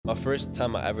first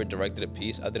time I ever directed a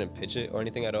piece, I didn't pitch it or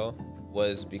anything at all,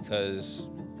 was because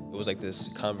it was like this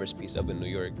Converse piece up in New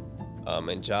York.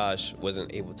 And Josh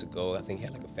wasn't able to go. I think he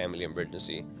had like a family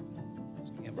emergency. I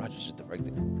was like, yeah, Roger should direct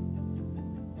it.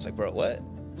 I was like, bro, what?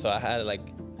 So I had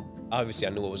like, obviously I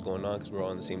knew what was going on because we were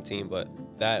all on the same team, but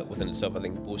that within itself, I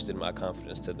think boosted my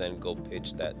confidence to then go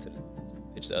pitch the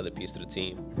other piece to the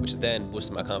team, which then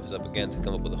boosted my confidence up again to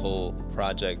come up with a whole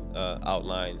project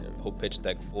outline and whole pitch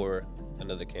deck for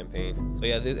another campaign. So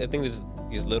yeah, I think there's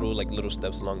these little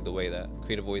steps along the way that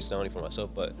create a voice not only for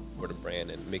myself but for the brand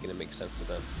and making it make sense to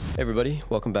them. Hey everybody,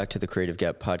 welcome back to the Creative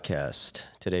Gap podcast.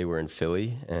 Today we're in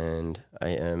Philly and I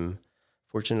am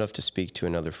fortunate enough to speak to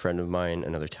another friend of mine,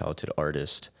 another talented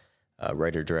artist,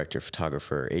 writer, director,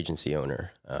 photographer, agency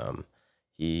owner.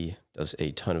 He does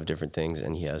a ton of different things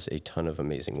and he has a ton of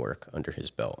amazing work under his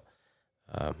belt.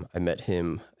 I met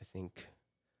him, I think,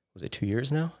 was it 2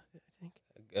 years now?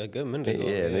 A good minute ago.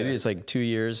 Yeah, maybe it's like 2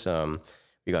 years.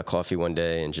 We got coffee one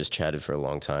day and just chatted for a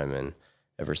long time. And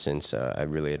ever since, I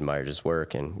really admired his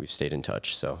work and we've stayed in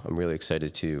touch. So I'm really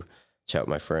excited to chat with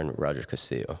my friend, Roger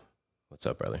Castillo. What's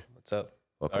up, brother? What's up?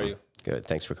 Welcome. How are you? Good.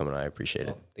 Thanks for coming on. I appreciate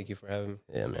it. Thank you for having me.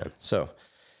 Yeah, man. So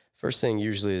first thing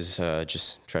usually is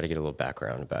just try to get a little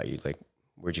background about you. Like,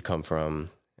 where'd you come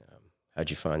from? How'd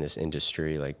you find this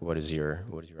industry? Like, what is your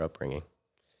upbringing?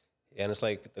 Yeah, and it's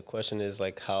like the question is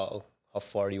like how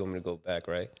far do you want me to go back,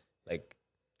 right? Like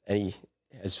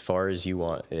as far as you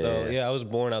want. So yeah, I was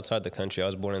born outside the country. I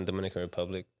was born in the Dominican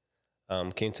Republic.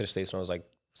 Came to the States when I was like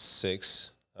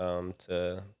 6,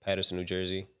 to Patterson, New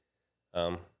Jersey.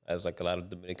 As like a lot of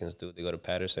Dominicans do, they go to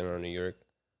Patterson or New York.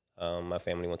 My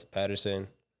family went to Patterson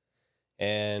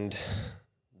and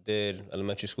did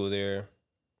elementary school there.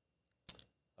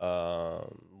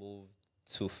 Moved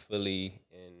to Philly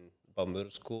in about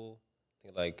middle school, I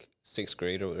think like 6th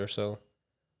grade or so.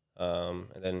 And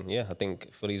then, yeah, I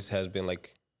think Philly's has been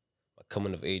like a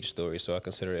coming of age story, so I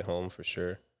consider it home for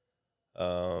sure.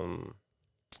 Been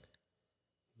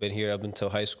here up until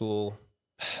high school.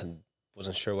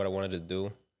 Wasn't sure what I wanted to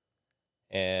do.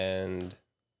 And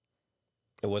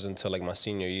it wasn't until like my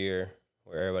senior year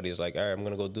where everybody's like, all right, I'm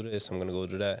going to go do this, I'm going to go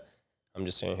do that. I'm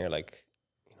just sitting here like,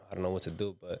 I don't know what to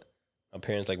do, but my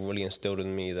parents like really instilled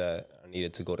in me that I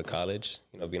needed to go to college.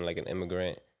 Being like an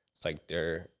immigrant, it's like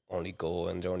their only goal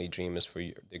and their only dream is for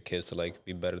their kids to like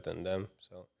be better than them.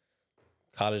 So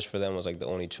college for them was like the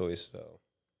only choice. So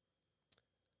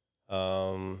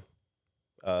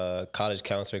college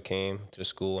counselor came to the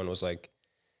school and was like,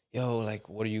 yo, like,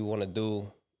 what do you want to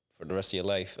do for the rest of your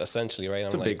life, essentially, right?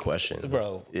 It's a big question.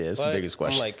 Bro. Yeah, it's the biggest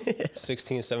question. I'm like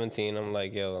 16, 17. I'm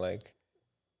like, yo, like,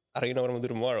 I don't even know what I'm going to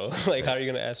do tomorrow. Like, how are you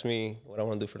going to ask me what I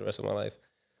want to do for the rest of my life?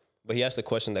 But he asked a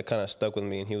question that kind of stuck with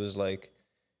me, and he was like,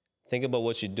 think about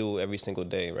what you do every single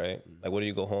day, right? Mm-hmm. Like, what do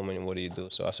you go home and what do you do?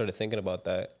 So I started thinking about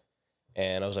that,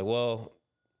 and I was like, well,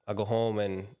 I go home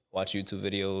and watch YouTube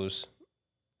videos,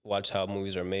 watch how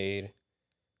movies are made,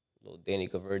 little Danny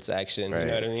Converts action, right. You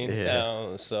know what I mean?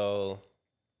 Yeah.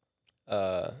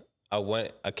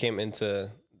 I came into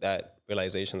that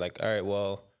realization like, all right,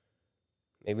 well,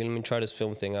 maybe let me try this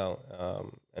film thing out.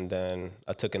 And then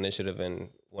I took initiative and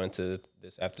went to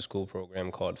this after-school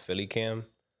program called Philly Cam.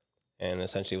 And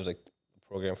essentially it was like a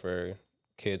program for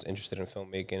kids interested in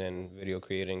filmmaking and video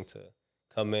creating to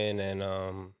come in and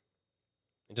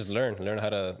just learn how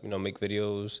to, make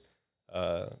videos,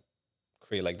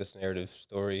 create like this narrative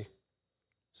story.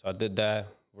 So I did that,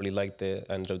 really liked it.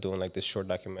 I ended up doing like this short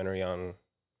documentary on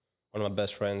one of my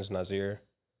best friends, Nazir,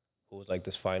 who was like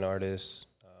this fine artist.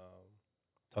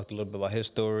 Talked a little bit about his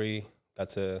story, got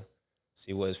to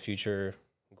see what his future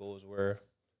goals were.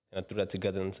 And I threw that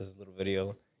together into this little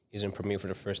video. He's in premiere for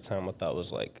the first time. I thought it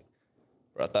was like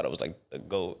the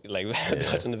GOAT. Like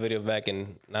watching the video back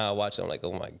and now I watch it, I'm like,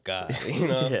 oh my God,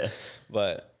 Yeah.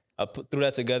 But I threw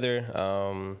that together.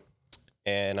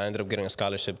 And I ended up getting a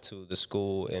scholarship to the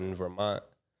school in Vermont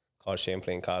called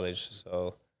Champlain College.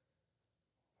 So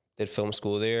did film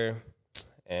school there.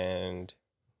 And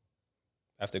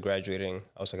after graduating,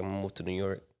 I was like, I'm gonna move to New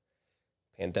York.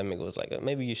 Pandemic was like,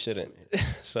 maybe you shouldn't.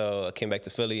 So I came back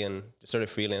to Philly and just started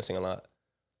freelancing a lot.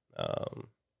 I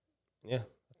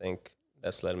think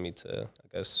that's led me to,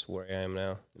 I guess, where I am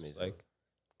now. Just like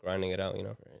grinding it out,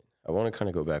 Right. I want to kind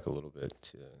of go back a little bit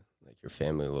to like your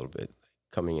family a little bit, like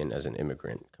coming in as an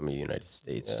immigrant, coming to the United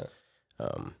States. Yeah.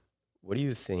 What do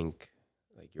you think,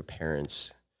 like your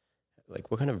parents,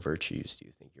 like what kind of virtues do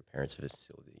you think your parents have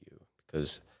instilled in you?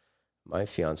 Because my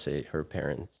fiance,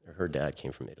 her dad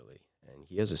came from Italy, and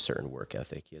he has a certain work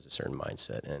ethic. He has a certain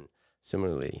mindset. And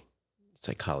similarly, it's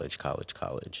like college.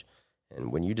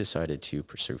 And when you decided to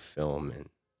pursue film and,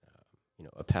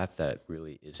 a path that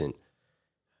really isn't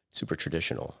super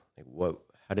traditional. Like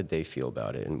how did they feel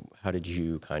about it, and how did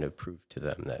you kind of prove to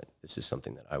them that this is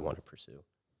something that I want to pursue?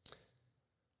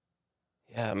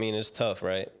 Yeah, I mean, it's tough,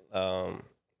 right?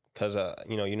 Because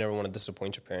you never want to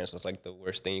disappoint your parents. It's like the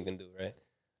worst thing you can do, right?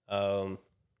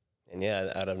 And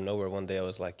yeah, out of nowhere, one day I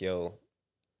was like, "Yo,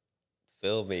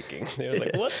 filmmaking." They were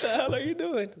like, "What the hell are you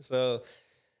doing?" So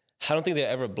I don't think they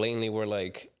ever blatantly were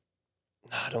like,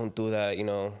 "Nah, don't do that,"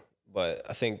 But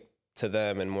I think to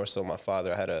them, and more so my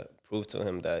father, I had to prove to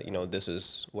him that this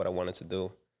is what I wanted to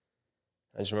do.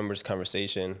 I just remember this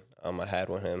conversation I had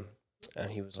with him,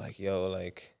 and he was like, "Yo,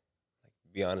 like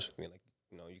be honest with me, like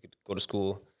you could go to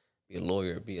school, be a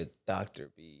lawyer, be a doctor,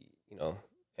 be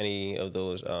any of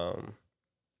those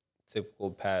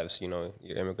typical paths your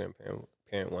immigrant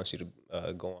parent wants you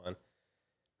to go on."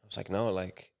 I was like, no,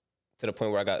 like to the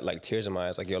point where I got like tears in my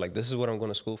eyes, like, yo, like this is what I'm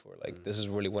going to school for, like this is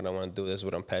really what I want to do, this is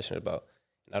what I'm passionate about.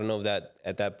 And I don't know if that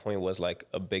at that point was like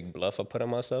a big bluff I put on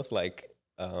myself, like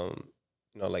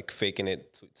like faking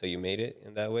it till you made it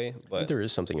in that way. I But think there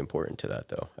is something important to that,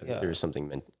 though. I think yeah, there is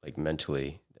something like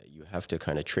mentally that you have to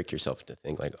kind of trick yourself to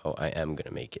think like, oh, I am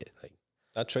gonna make it. Like,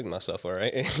 I tricked myself, all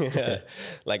right.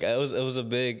 Like it was a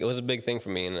big thing for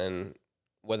me, and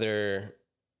whether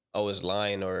I was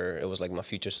lying or it was like my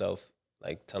future self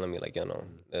like telling me like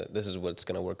this is what's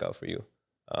gonna work out for you.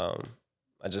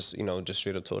 I just just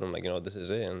straight up told him like this is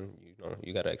it, and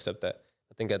you gotta accept that.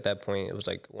 I think at that point it was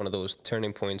like one of those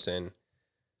turning points in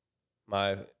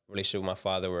my relationship with my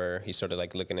father where he started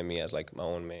like looking at me as like my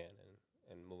own man,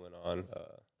 and moving on.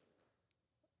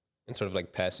 And sort of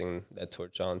like passing that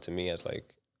torch on to me as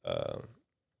like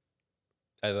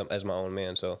as my own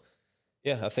man. So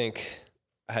yeah, I think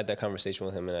I had that conversation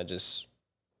with him, and I just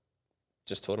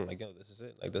told him like, yo, this is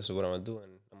it. Like this is what I'm gonna do,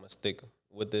 and I'm gonna stick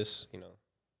with this,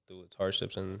 through its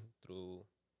hardships and through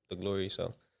the glory.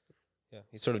 So yeah,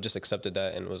 he sort of just accepted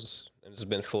that and it's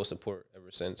been full support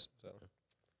ever since. So,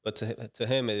 but to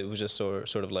him, it was just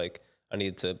sort of like I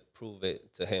needed to prove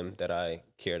it to him that I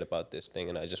cared about this thing,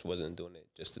 and I just wasn't doing it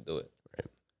just to do it. right.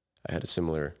 I had a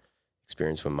similar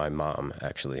experience with my mom.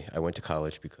 Actually, I went to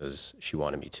college because she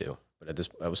wanted me to, but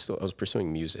I was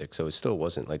pursuing music, so it still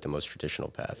wasn't like the most traditional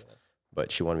path. Yeah.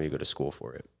 But she wanted me to go to school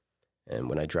for it, and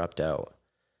when I dropped out,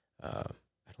 I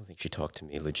don't think she talked to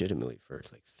me legitimately for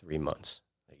like 3 months.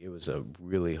 Like it was a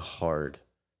really hard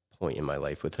point in my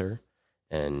life with her,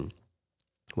 and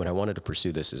when I wanted to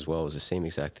pursue this as well, it was the same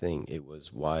exact thing. It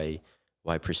was why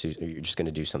pursue? You're just going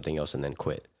to do something else and then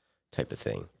quit, type of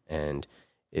thing. And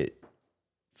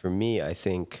for me, I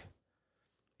think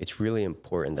it's really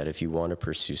important that if you want to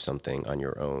pursue something on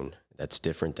your own, that's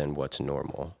different than what's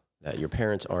normal. That your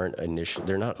parents aren't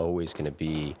they're not always going to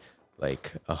be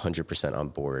like 100% on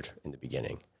board in the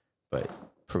beginning, but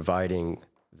providing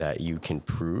that you can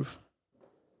prove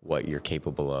what you're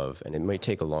capable of, and it might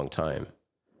take a long time.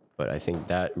 But I think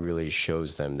that really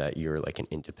shows them that you're like an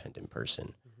independent person,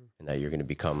 mm-hmm. and that you're going to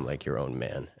become like your own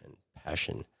man and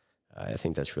passion. I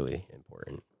think that's really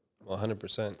important. Well,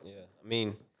 100%. Yeah. I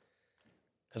mean,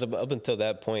 because up until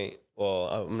that point, well,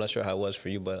 I'm not sure how it was for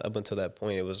you, but up until that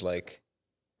point, it was like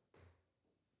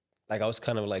I was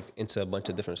kind of like into a bunch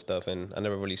of different stuff, and I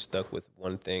never really stuck with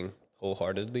one thing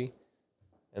wholeheartedly.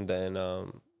 And then,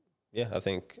 yeah, I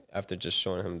think after just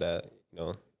showing him that,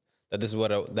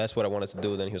 that that's what I wanted to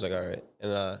do, then he was like, all right.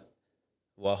 And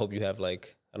well, I hope you have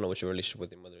like, I don't know what your relationship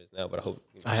with your mother is now, but I hope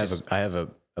I have a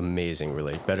amazing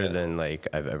relationship, better than like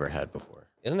I've ever had before.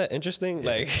 Isn't that interesting?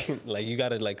 Yeah. Like you got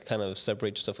to like kind of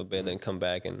separate yourself a bit, then come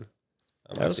back. And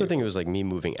I also think it was like me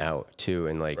moving out too,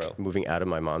 and like moving out of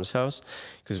my mom's house,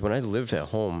 because when I lived at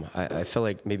home, I felt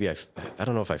like maybe I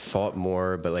don't know if I fought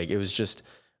more, but like it was just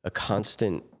a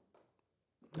constant,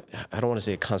 I don't want to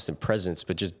say a constant presence,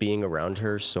 but just being around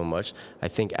her so much. I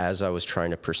think as I was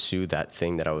trying to pursue that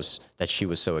thing that she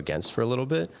was so against for a little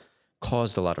bit,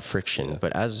 caused a lot of friction. Yeah.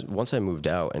 But once I moved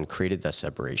out and created that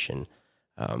separation,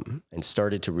 and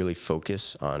started to really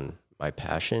focus on my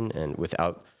passion, and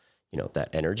without, that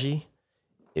energy,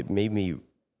 it made me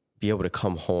be able to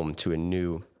come home to a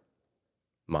new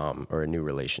mom or a new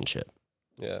relationship.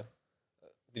 Yeah.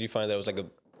 Did you find that was like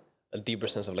a deeper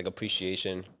sense of like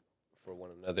appreciation for one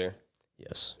another?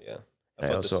 Yes. Yeah. I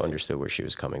also understood where she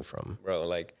was coming from. Bro,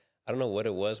 like, I don't know what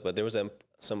it was, but there was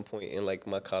some point in like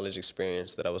my college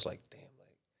experience that I was like, damn,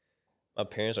 like my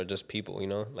parents are just people,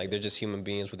 like they're just human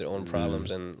beings with their own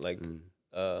problems and like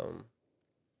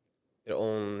their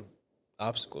own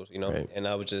obstacles, Right. And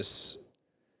I was just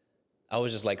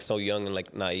like so young and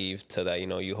like naive to that,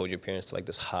 you hold your parents to like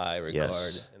this high regard,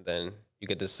 yes. And then you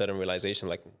get this sudden realization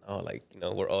like, oh, like,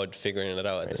 we're all figuring it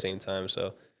out at the same time.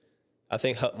 So I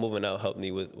think moving out helped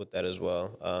me with that as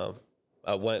well.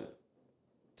 I went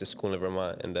to school in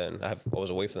Vermont, and then I was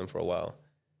away from them for a while,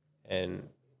 and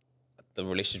the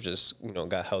relationship just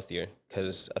got healthier.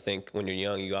 Because I think when you're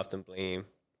young, you often blame,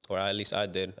 or at least I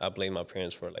did. I blame my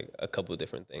parents for like a couple of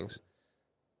different things.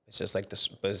 It's just like this,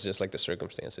 but it's just like the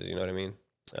circumstances. You know what I mean?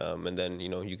 And then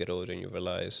you get older and you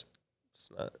realize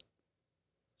it's not.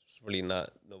 It's really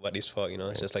not nobody's fault.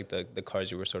 It's just like the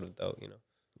cards you were sort of dealt.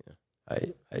 Yeah.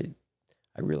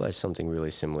 I realized something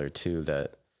really similar too,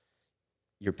 that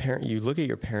you look at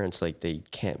your parents like they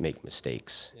can't make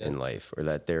mistakes in life, or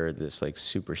that they're this like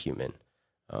superhuman.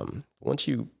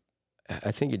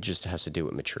 I think it just has to do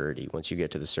with maturity. Once you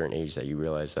get to the certain age that you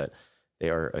realize that they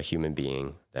are a human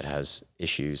being that has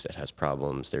issues, that has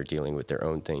problems, they're dealing with their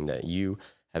own thing that you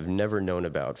have never known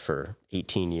about for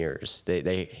 18 years.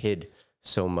 They hid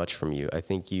so much from you. I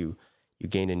think you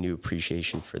gain a new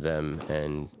appreciation for them,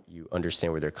 and you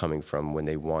understand where they're coming from when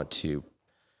they just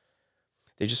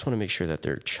want to make sure that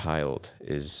their child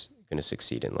is going to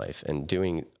succeed in life. And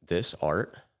doing this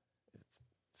art,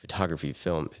 photography,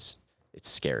 film, it's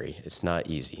scary. It's not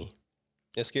easy.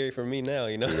 It's scary for me now,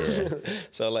 Yeah.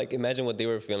 So like, imagine what they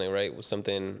were feeling, right? With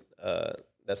something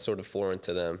that's sort of foreign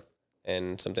to them,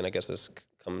 and something I guess that's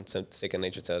come second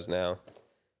nature to us now.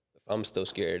 If I'm still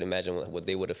scared, imagine what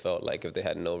they would have felt like if they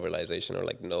had no realization or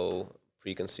like no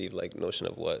preconceived like notion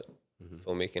of what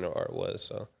filmmaking or art was.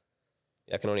 So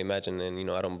yeah, I can only imagine,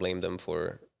 and I don't blame them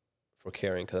for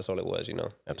caring, because that's all it was.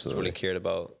 Absolutely, they just really cared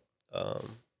about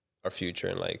our future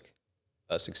and like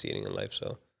us succeeding in life.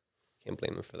 So can't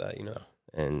blame them for that.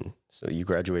 And so you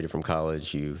graduated from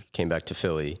college, you came back to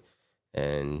Philly,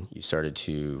 and you started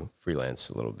to freelance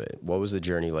a little bit. What was the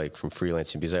journey like from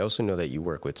freelancing? Because I also know that you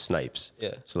work with Snipes.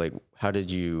 Yeah. So like, how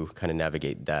did you kind of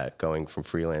navigate that, going from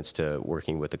freelance to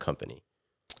working with a company?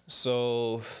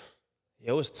 So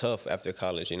it was tough after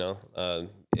college,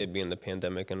 it being the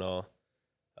pandemic and all,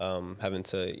 having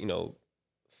to,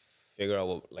 figure out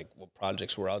what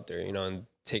projects were out there, and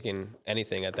taking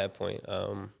anything at that point.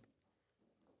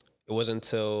 It wasn't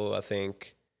until I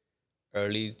think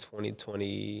early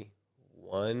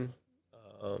 2021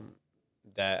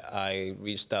 that I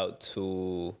reached out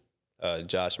to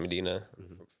Josh Medina,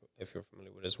 if you're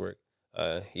familiar with his work.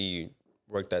 He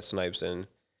worked at Snipes, and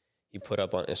he put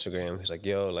up on Instagram, he's like,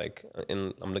 yo, like,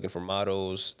 I'm looking for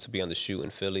models to be on the shoot in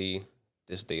Philly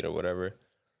this date or whatever.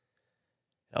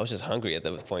 I was just hungry at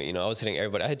that point, I was hitting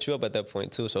everybody. I hit you up at that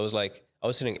point too. So it was like, I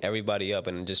was hitting everybody up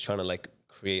and just trying to like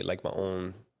create like my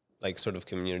own like sort of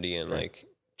community, and like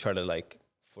try to like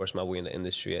force my way in the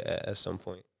industry at some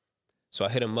point. So I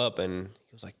hit him up, and I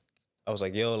was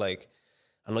like, yo, like,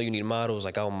 I know you need models.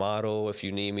 Like, I'll model if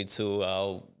you need me to.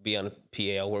 I'll be on a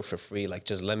PA. I'll work for free. Like,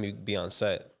 just let me be on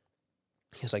set.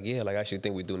 He was like, yeah, like, I actually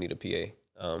think we do need a PA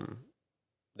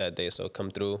that day. So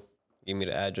come through, give me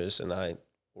the address, and I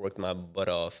worked my butt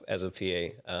off as a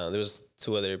PA. There was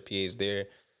 2 other PAs there,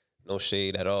 no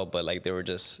shade at all, but like they were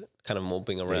just kind of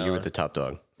moping around. Yeah, you were the top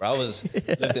dog. I was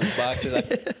lifting boxes.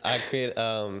 I created,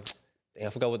 I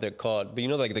forgot what they're called, but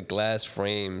like the glass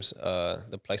frames,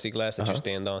 the plexiglass that you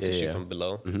stand on to shoot from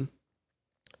below. Mm-hmm.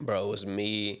 Bro, it was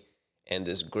me and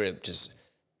this grip, just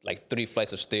like 3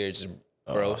 flights of stairs,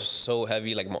 bro, so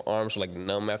heavy. Like my arms were like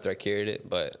numb after I carried it,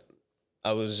 but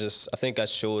I think I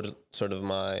showed sort of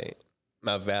my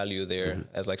value there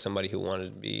as like somebody who wanted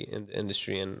to be in the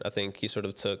industry. And I think he sort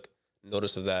of took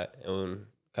notice of that and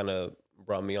kind of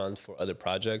brought me on for other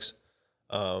projects.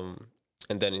 And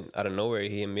then out of nowhere,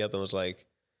 he hit me up and was like,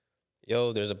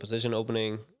 yo, there's a position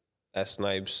opening at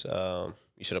Snipes.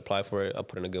 You should apply for it. I'll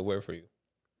put in a good word for you.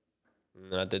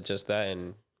 And I did just that,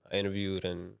 and I interviewed,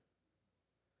 and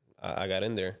I got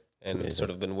in there, and sort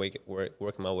of been working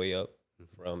my way up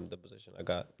from the position I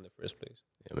got in the first place.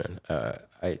 Yeah, man.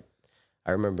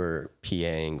 I remember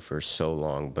PAing for so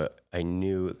long, but I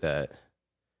knew that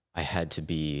I had to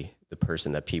be the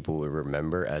person that people would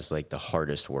remember as like the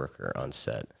hardest worker on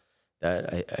set.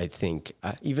 That I think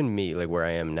even me, like where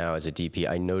I am now as a DP,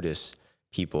 I notice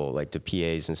people like the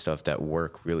PAs and stuff that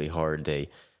work really hard. They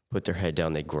put their head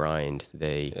down, they grind,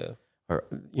 they are,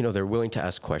 they're willing to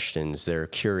ask questions. They're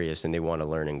curious and they want to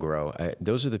learn and grow.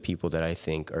 Those are the people that I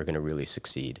think are going to really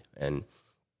succeed. And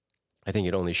I think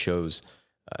it only shows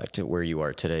to where you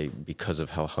are today because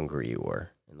of how hungry you were.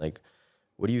 And like,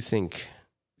 what do you think?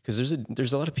 Because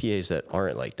there's a lot of PAs that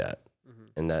aren't like that,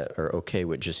 and that are okay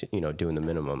with just doing the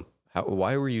minimum.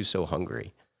 Why were you so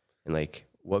hungry? And like,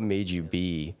 what made you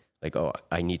be like, oh,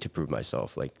 I need to prove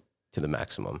myself like to the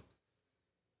maximum?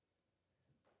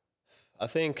 I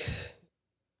think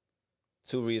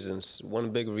 2 reasons. One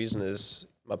big reason is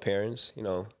my parents.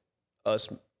 Us,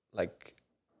 like,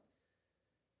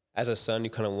 as a son, you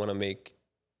kind of want to make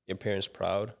your parents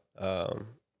proud.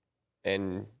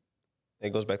 And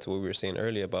it goes back to what we were saying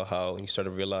earlier about how you start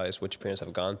to realize what your parents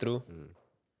have gone through.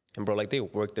 And bro, like they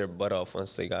worked their butt off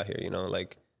once they got here, you know,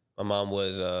 like my mom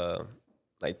was,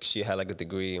 like she had like a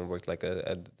degree and worked like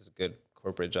a good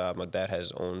corporate job. My dad had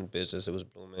his own business. It was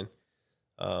booming.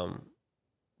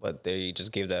 But they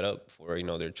just gave that up for, you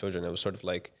know, their children. It was sort of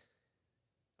like,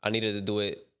 I needed to do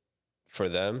it for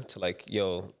them to like,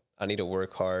 yo, I need to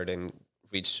work hard and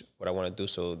reach what I want to do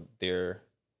so their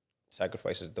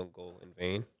sacrifices don't go in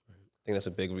vain. I think that's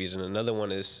a big reason. Another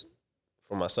one is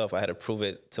for myself. I had to prove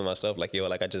it to myself. Like, yo,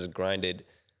 like I just grinded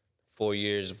 4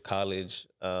 years of college,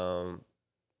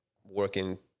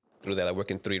 working through that, like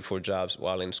working 3 to 4 jobs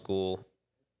while in school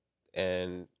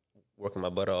and working my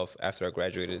butt off after I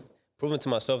graduated, proving to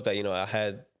myself that, you know,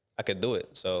 I could do it.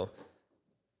 So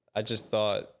I just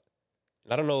thought,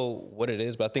 I don't know what it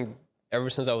is, but I think ever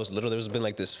since I was little, there's been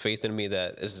like this faith in me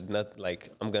that it's not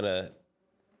like I'm gonna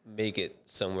make it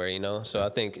somewhere, you know? So I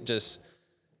think just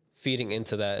feeding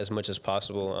into that as much as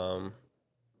possible.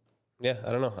 Yeah,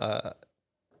 I don't know.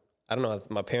 I don't know,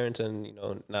 my parents and, you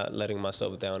know, not letting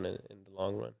myself down in the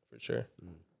long run, for sure.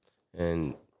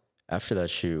 And after that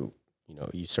shoot, you know,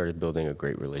 you started building a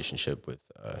great relationship with...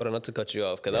 But not to cut you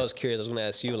off, because I was curious. I was going to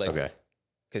ask you, like, Okay.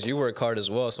 Because you work hard as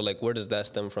well. So, like, where does that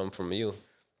stem from you?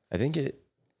 I think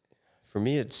for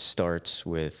me, it starts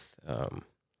with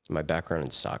my background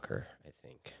in soccer, I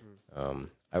think.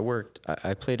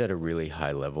 I played at a really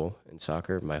high level in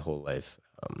soccer my whole life.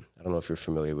 I don't know if you're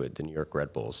familiar with the New York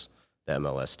Red Bulls, the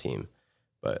MLS team,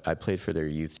 but I played for their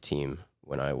youth team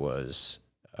when I was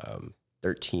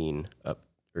 13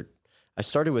 I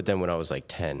started with them when I was like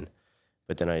 10,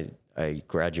 but then I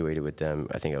graduated with them.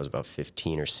 I think I was about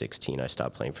 15 or 16. I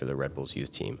stopped playing for the Red Bulls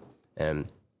youth team.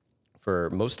 And for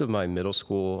most of my middle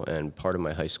school and part of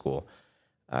my high school,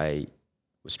 I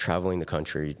was traveling the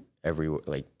country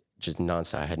just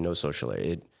nonstop. I had no social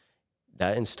life.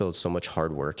 That instilled so much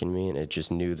hard work in me, and it just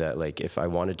knew that like if I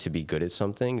wanted to be good at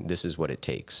something, this is what it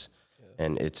takes. Yeah.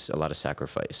 And it's a lot of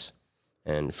sacrifice.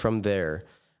 And from there,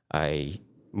 I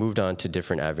moved on to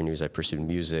different avenues. I pursued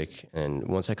music, and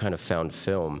once I kind of found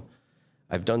film,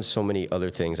 I've done so many other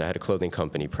things. I had a clothing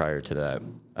company prior to that.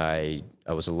 I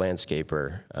was a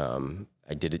landscaper.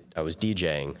 I was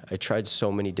DJing. I tried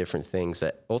so many different things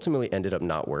that ultimately ended up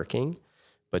not working,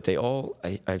 but they all,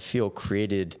 I feel,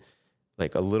 created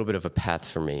like a little bit of a path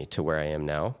for me to where I am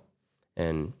now.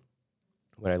 And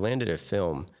when I landed at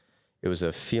film, it was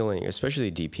a feeling,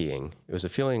 especially DPing, it was a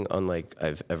feeling unlike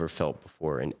I've ever felt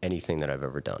before in anything that I've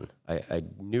ever done. I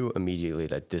knew immediately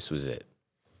that this was it.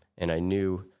 And I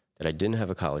knew that I didn't have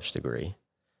a college degree.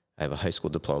 I have a high school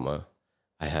diploma.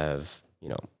 I have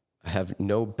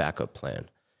no backup plan.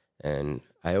 And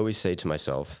I always say to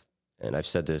myself, and I've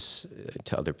said this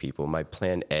to other people, my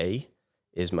plan A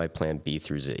is my plan B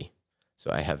through Z.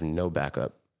 So I have no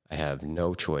backup. I have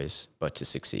no choice but to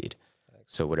succeed.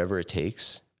 So whatever it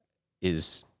takes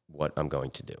is what I'm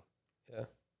going to do. Yeah.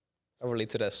 I relate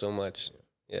to that so much.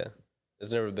 Yeah.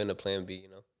 There's never been a plan B, you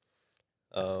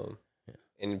know?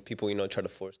 And people, you know, try to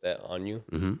force that on you.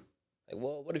 Mm-hmm. Like,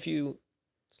 well, what if you...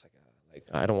 It's like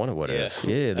I don't want to what if.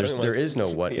 Yeah, there is no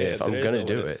what if. I'm going to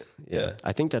do it. Yeah.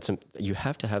 I think you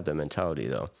have to have that mentality,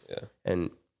 though. Yeah.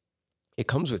 And it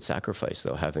comes with sacrifice,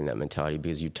 though, having that mentality,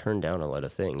 because you turn down a lot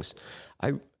of things.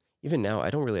 Even now, I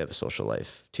don't really have a social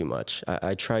life too much.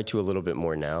 I try to a little bit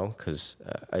more now because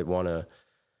I want to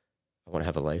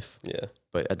have a life. Yeah.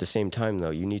 But at the same time, though,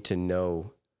 you need to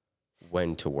know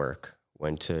when to work,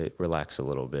 when to relax a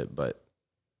little bit. But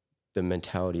the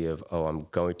mentality of, I'm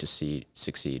going to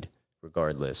succeed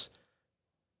regardless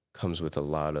comes with a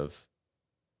lot of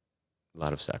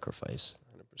sacrifice.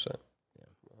 100%. Yeah.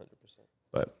 100%.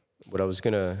 But what I was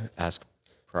going to ask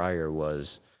prior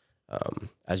was,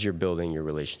 as you're building your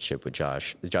relationship with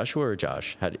Josh, is Joshua or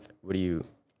Josh?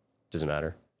 Does it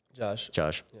matter? Josh.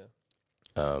 Yeah.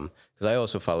 Because I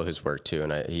also follow his work too,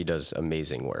 and he does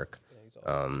amazing work. Yeah, he's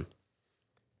awesome.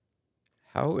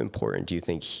 How important do you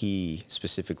think he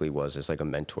specifically was as like a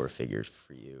mentor figure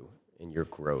for you in your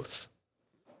growth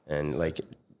and like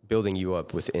building you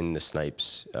up within the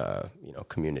Snipes,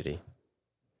 community?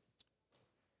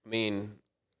 I mean,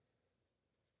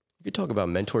 you could talk about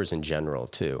mentors in general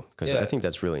too, because I think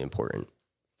that's really important.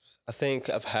 I think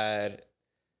I'm trying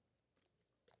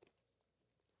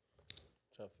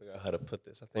to figure out how to put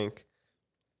this. I think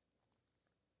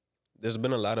there's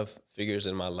been a lot of figures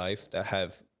in my life that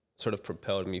have sort of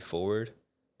propelled me forward.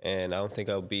 And I don't think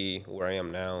I'll be where I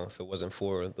am now if it wasn't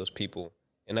for those people.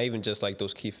 And not even just like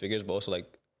those key figures, but also like,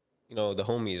 you know, the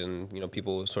homies and, you know,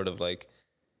 people sort of like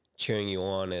cheering you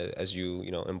on as you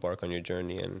embark on your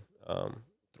journey and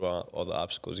throughout all the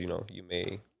obstacles you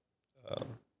may um,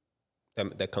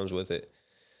 that comes with it.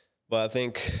 But I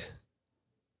think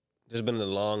there's been a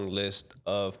long list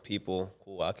of people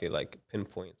who I could like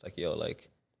pinpoint. Like, yo, like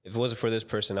if it wasn't for this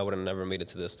person, I would have never made it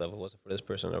to this level. If it wasn't for this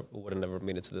person, I would have never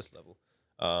made it to this level.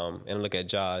 And look at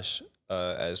Josh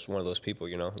as one of those people.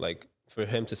 Like for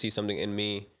him to see something in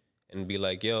me and be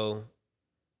like, yo,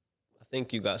 I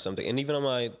think you got something. And even on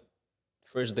my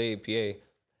first day at PA,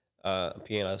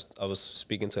 and I was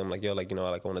speaking to him like, yo, like, I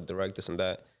want to direct this and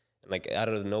that. And like out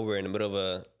of nowhere, in the middle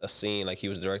of a scene, like he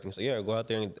was directing, so yeah, go out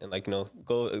there and like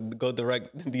go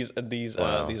direct these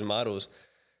models.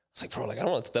 It's like, bro, like I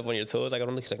don't want to step on your toes. Like I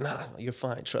don't. He's like, nah, you're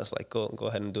fine. Trust. Like go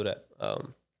ahead and do that.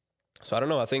 So I don't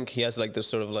know. I think he has like this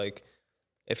sort of like,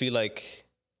 if he like,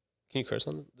 can you curse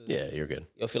on? Yeah, you're good.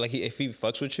 I feel like if he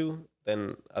fucks with you,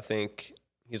 then I think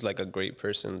he's like a great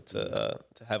person to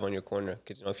have on your corner,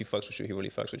 because if he fucks with you, he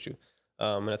really fucks with you.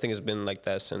 And I think it's been like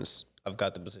that since I've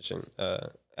got the position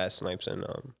at Snipes, and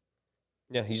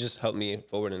yeah, he just helped me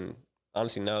forward, and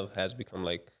honestly now has become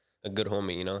like a good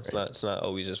homie. It's not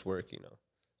always just work.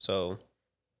 So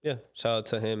yeah, shout out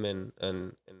to him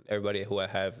and everybody who I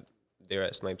have there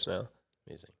at Snipes now.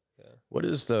 Amazing. Yeah. What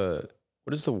is the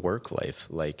work life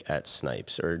like at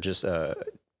Snipes, or just because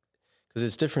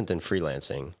it's different than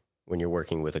freelancing when you're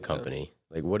working with a company?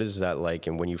 Yeah. Like, what is that like?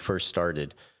 And when you first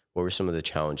started, what were some of the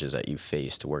challenges that you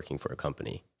faced working for a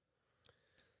company?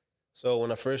 So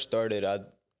when I first started, I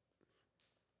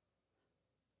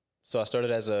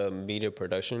started as a media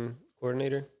production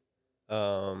coordinator,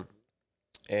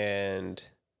 and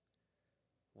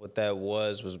what that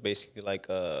was basically like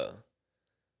a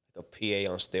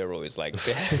PA on steroids. Like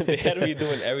they had to be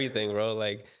doing everything, bro.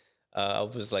 Like I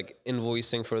was like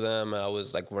invoicing for them. I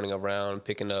was like running around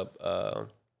picking up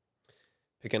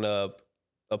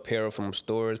apparel from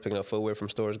stores, picking up footwear from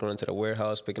stores, going into the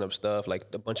warehouse, picking up stuff, like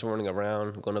a bunch of running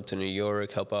around, going up to New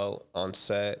York, help out on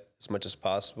set as much as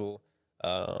possible,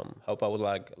 help out with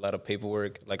like a lot of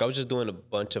paperwork. Like I was just doing a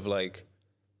bunch of like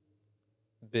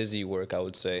busy work, I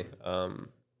would say.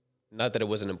 Not that it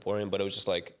wasn't important, but it was just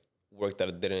like work that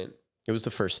I didn't. It was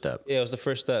the first step. Yeah, it was the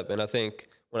first step. And I think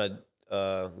when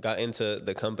I got into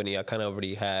the company, I kind of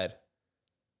already had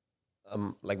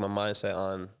like my mindset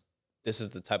on, this is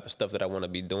the type of stuff that I want to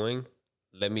be doing.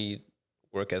 Let me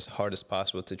work as hard as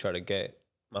possible to try to get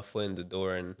my foot in the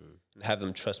door and have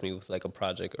them trust me with like a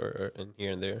project or and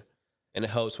here and there. And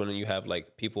it helps when you have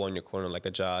like people on your corner, like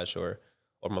a Josh or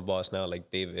my boss now,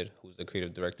 like David, who's the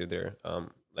creative director there,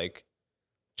 like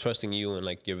trusting you and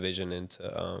like your vision into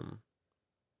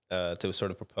to sort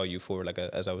of propel you forward, like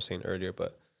as I was saying earlier.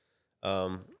 But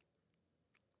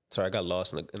sorry, I got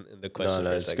lost in the question.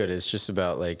 No, it's good. It's just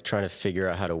about like trying to figure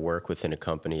out how to work within a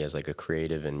company as like a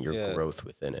creative and your growth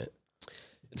within it.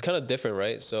 It's kind of different,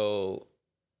 right? So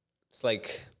it's like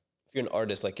if you're an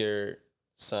artist, like you're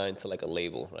signed to like a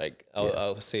label. Like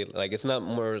I'll say, like it's not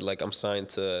more like I'm signed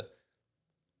to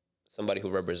somebody who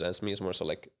represents me. It's more so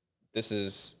like this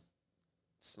is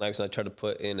Snipes, and I try to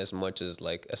put in as much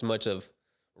of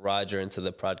Roger into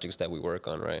the projects that we work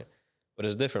on, right? But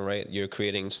it's different, right? You're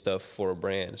creating stuff for a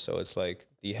brand, so it's like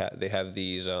they have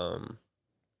these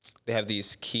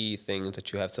key things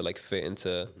that you have to like fit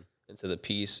into the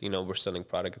piece. We're selling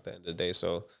product at the end of the day,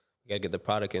 so you gotta get the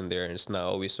product in there, and it's not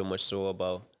always so much so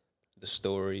about the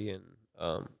story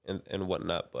and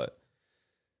whatnot. But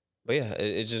yeah,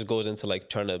 it just goes into like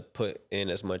trying to put in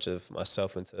as much of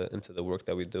myself into the work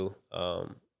that we do.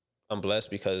 I'm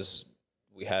blessed because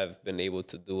we have been able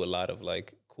to do a lot of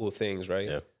like cool things, right?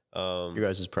 Yeah. Your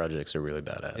guys' projects are really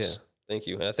badass. Yeah, thank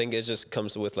you. And I think it just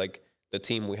comes with like the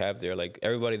team we have there. Like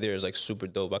everybody there is like super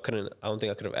dope. I don't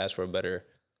think I could have asked for a better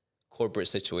corporate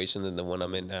situation than the one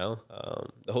I'm in now.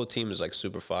 The whole team is like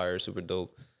super fire, super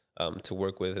dope to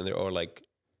work with, and they're all like,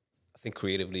 I think,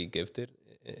 creatively gifted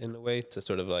in a way to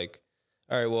sort of like,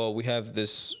 all right, well, we have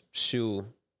this shoe.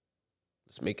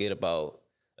 Let's make it about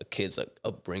a kid's like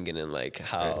upbringing and like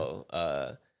how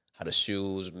the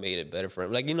shoes made it better for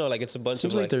him. Like, like it's a bunch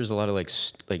Seems of like there's a lot of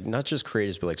like not just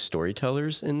creatives, but like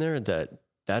storytellers in there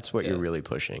that's what you're really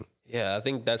pushing. Yeah, I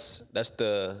think that's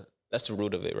the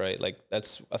root of it, right? Like I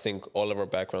think all of our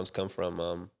backgrounds come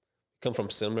from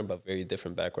similar but very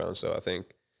different backgrounds. So I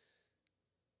think,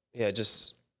 I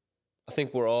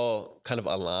think we're all kind of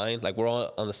aligned. Like we're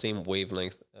all on the same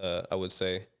wavelength, I would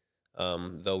say.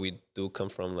 Though we do come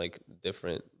from like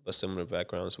different but similar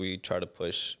backgrounds, we try to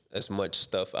push as much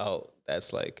stuff out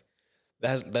that's like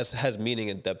that has meaning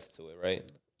and depth to it, right?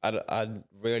 I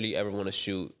rarely ever want to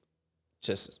shoot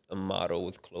just a model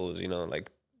with clothes, like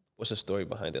what's the story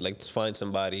behind it? Like just find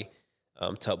somebody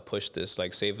to help push this.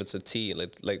 Like, say if it's a T,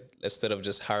 like instead of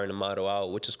just hiring a model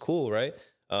out, which is cool, right?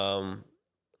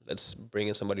 Let's bring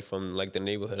in somebody from like the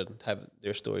neighborhood, have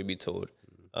their story be told,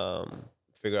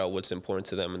 figure out what's important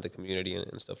to them in the community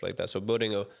and stuff like that. So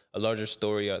building a larger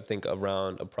story, I think,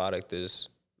 around a product is,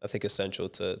 I think, essential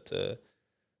to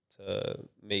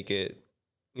make it,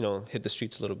 hit the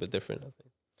streets a little bit different, I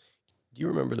think. Do you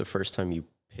remember the first time you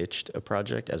pitched a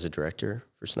project as a director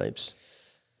for Snipes?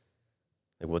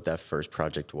 Like what that first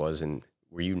project was, and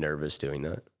were you nervous doing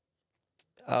that?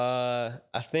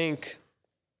 I think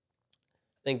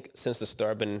since the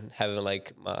start, I've been having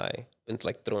been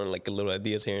throwing like little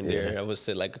ideas here and there. I would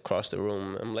sit like across the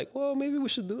room. I'm like, well, maybe we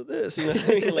should do this. You know what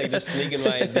I mean? Like just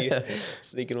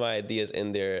sneaking my ideas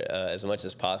in there as much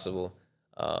as possible.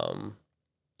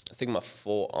 I think my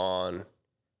full on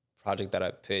project that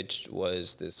I pitched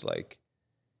was this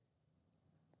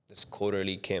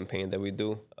quarterly campaign that we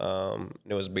do.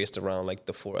 It was based around like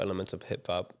the 4 elements of hip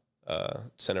hop,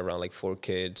 centered around like 4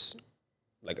 kids,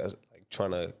 like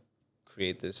trying to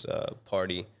create this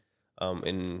party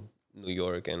in New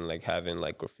York, and like having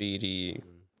like graffiti,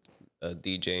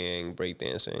 DJing,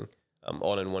 breakdancing,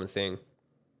 all in one thing.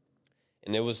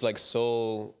 And it was like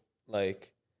so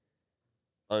like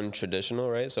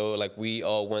untraditional, right? So like we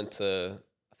all went to,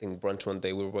 I think, brunch one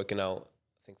day. We were working out,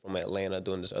 I think, from Atlanta,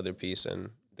 doing this other piece, and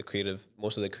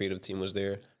most of the creative team was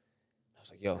there. I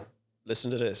was like, yo, listen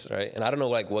to this, right? And I don't know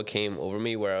like what came over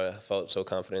me where I felt so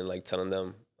confident like telling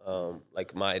them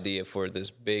like my idea for this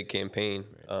big campaign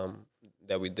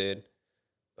that we did.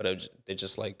 But they're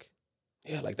just like,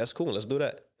 yeah, like that's cool, let's do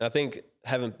that. And I think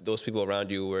having those people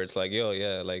around you where it's like, yo,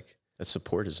 yeah, like that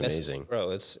support is amazing.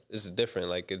 Bro, it's different.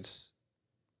 Like it's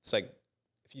like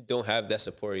if you don't have that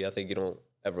support, I think you don't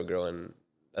ever grow. And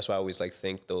that's why I always like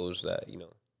thank those that,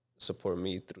 support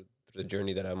me through the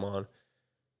journey that I'm on.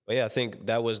 But yeah, I think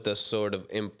that was the sort of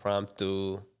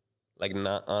impromptu, like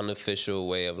not unofficial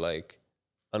way of like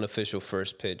unofficial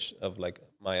first pitch of like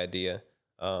my idea.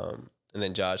 And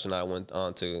then Josh and I went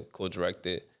on to co-direct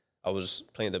it. I was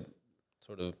playing the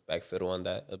sort of back fiddle on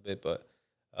that a bit, but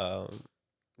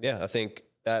yeah, I think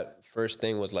that first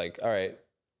thing was like, all right,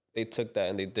 they took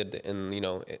that and they did it, and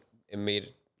it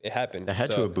made it happen. That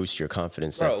had to boost your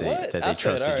confidence, bro, that they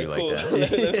trusted you like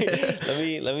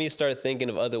that. let me start thinking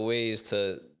of other ways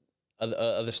to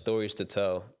other stories to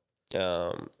tell.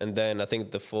 And then I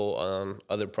think the full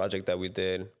other project that we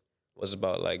did was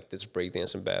about like this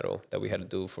breakdancing battle that we had to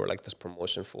do for like this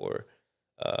promotion for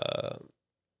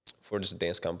this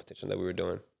dance competition that we were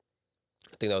doing.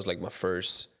 I think that was like my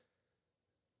first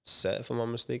set, if I'm not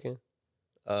mistaken.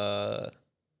 Oh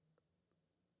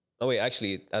wait,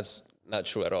 actually, that's not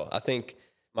true at all. I think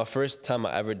my first time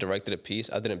I ever directed a piece,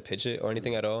 I didn't pitch it or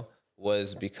anything at all,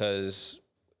 was because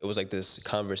it was like this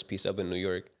Converse piece up in New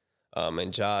York.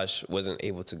 And Josh wasn't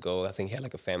able to go. I think he had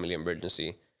like a family emergency.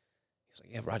 He was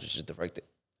like, yeah, Roger should direct it.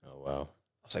 Oh, wow.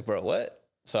 I was like, bro, what?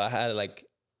 So I had like,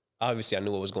 obviously I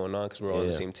knew what was going on because we were all on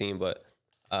the same team, but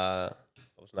I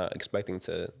was not expecting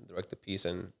to direct the piece.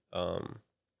 And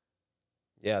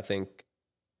yeah, I think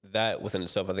that within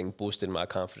itself, I think boosted my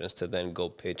confidence to then go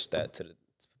pitch the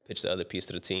other piece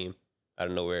to the team out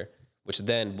of nowhere, which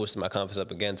then boosted my confidence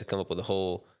up again to come up with a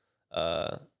whole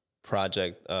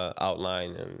project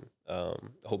outline and the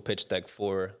whole pitch deck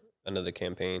for another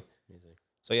campaign. Amazing.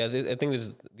 So yeah, I think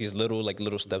there's these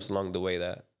little steps along the way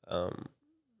that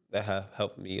that have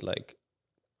helped me like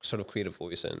sort of create a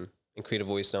voice and create a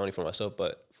voice not only for myself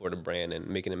but for the brand and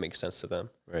making it make sense to them.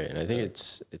 Right, and I think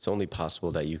it's only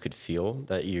possible that you could feel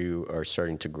that you are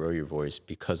starting to grow your voice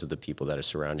because of the people that are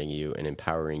surrounding you and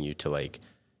empowering you to like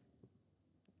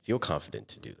feel confident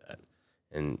to do that.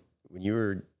 And when you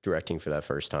were directing for that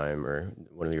first time or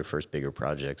one of your first bigger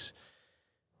projects,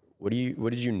 what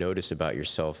did you notice about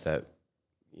yourself that,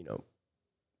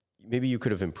 maybe you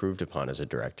could have improved upon as a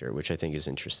director, which I think is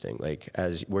interesting. Like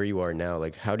as where you are now,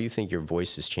 like how do you think your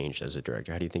voice has changed as a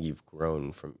director? How do you think you've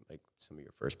grown from like some of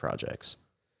your first projects?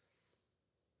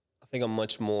 I think I'm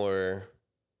much more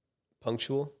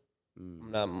punctual. I'm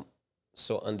not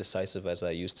so undecisive as I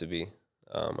used to be.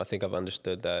 I think I've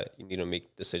understood that you need to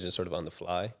make decisions sort of on the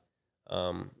fly.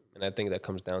 And I think that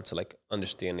comes down to like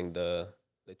understanding the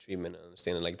treatment and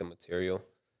understanding like the material.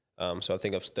 So I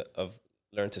think I've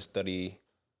learned to study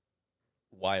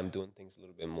why I'm doing things a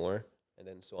little bit more. And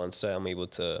then so on set, I'm able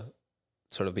to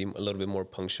sort of be a little bit more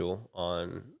punctual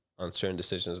on certain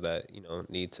decisions that,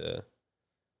 need to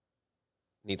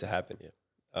happen.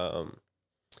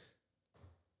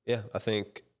 Yeah. I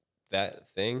think that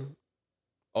thing.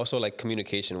 Also, like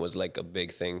communication was like a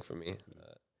big thing for me.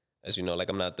 As you know, like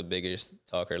I'm not the biggest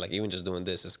talker. Like even just doing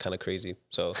this is kind of crazy.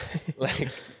 So like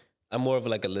I'm more of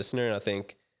like a listener. And I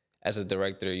think as a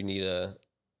director, you need to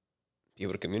be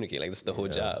able to communicate. Like, this is the whole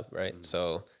job, right?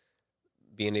 So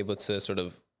being able to sort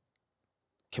of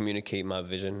communicate my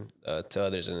vision to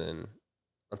others, and then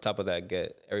on top of that,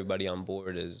 get everybody on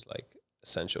board is like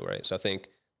essential, right? So I think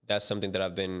that's something that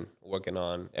I've been working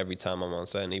on every time I'm on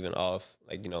set and even off,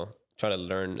 like, try to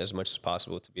learn as much as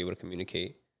possible to be able to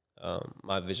communicate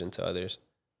my vision to others.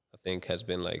 I think has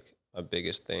been like my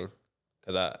biggest thing,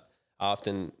 because I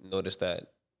often notice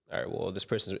that, all right, well, this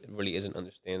person really isn't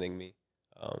understanding me.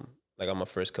 Like, on my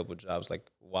first couple of jobs, like,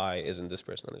 why isn't this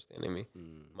person understanding me?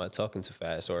 Am I talking too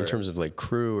fast? Or in terms of like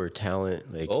crew or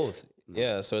talent, like both.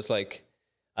 Yeah. So it's like,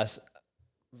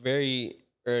 very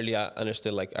early I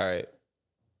understood, like, all right,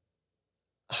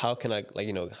 how can I, like,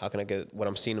 how can I get what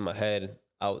I'm seeing in my head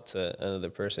out to another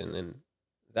person? And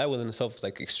that within itself is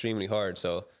like extremely hard.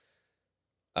 So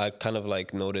I kind of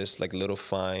like noticed like little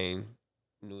fine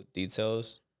new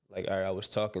details. Like, all right, I was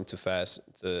talking too fast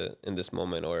in this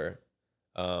moment, or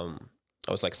I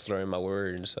was like slurring my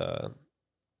words,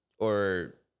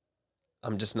 or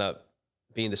I'm just not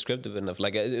being descriptive enough.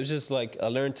 Like, it was just like I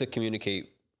learned to communicate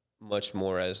much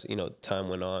more as time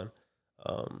went on.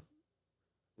 Um,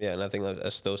 yeah, and I think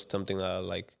that's still something that I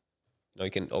like. You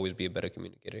can always be a better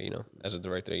communicator. As a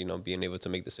director, being able to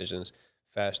make decisions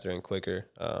faster and quicker,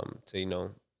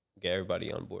 to get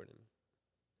everybody on board,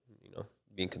 and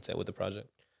being content with the project.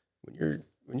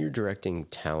 when you're directing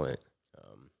talent,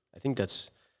 I think that's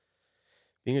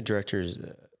being a director is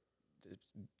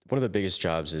one of the biggest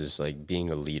jobs is like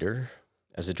being a leader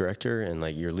as a director, and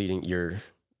like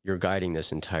you're guiding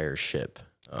this entire ship.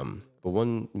 But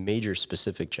one major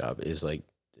specific job is like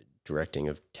the directing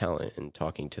of talent and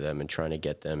talking to them and trying to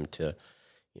get them to,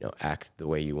 act the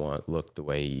way you want, look the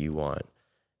way you want.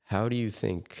 How do you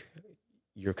think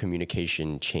your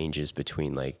communication changes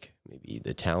between like maybe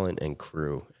the talent and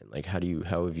crew? And like, how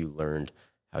have you learned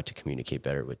how to communicate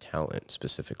better with talent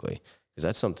specifically? Because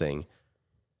that's something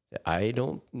that I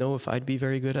don't know if I'd be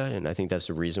very good at. And I think that's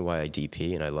the reason why I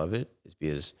DP and I love it, is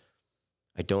because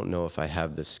I don't know if I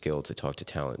have the skill to talk to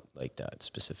talent like that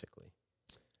specifically.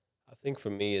 I think for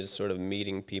me is sort of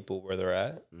meeting people where they're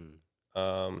at,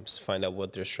 find out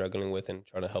what they're struggling with and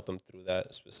trying to help them through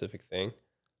that specific thing.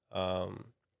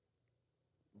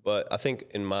 But I think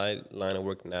in my line of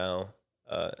work now,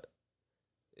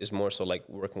 is more so like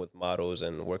working with models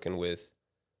and working with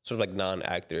sort of like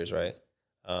non-actors, right?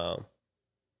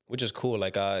 Which is cool.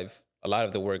 Like, a lot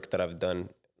of the work that I've done,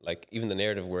 like even the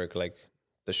narrative work, like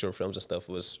the short films and stuff,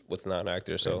 was with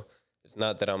non-actors. So it's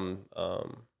not that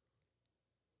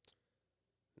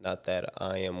not that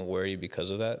I am worried because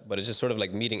of that, but it's just sort of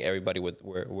like meeting everybody with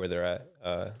where they're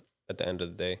at the end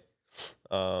of the day.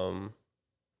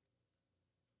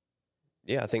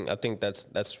 Yeah, I think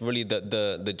that's really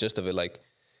the gist of it. Like,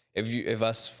 if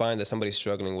I find that somebody's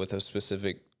struggling with a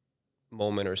specific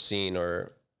moment or scene,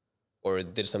 or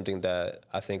did something that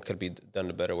I think could be done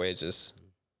a better way, just,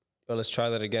 well, let's try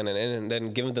that again, and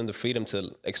then giving them the freedom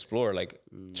to explore, like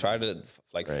try to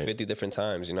like 50 different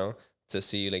times, to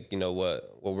see like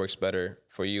what works better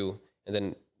for you, and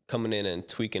then coming in and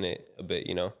tweaking it a bit,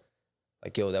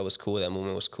 like, yo, that was cool, that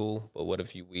moment was cool, but what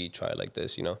if we try it like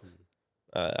this,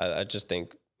 I just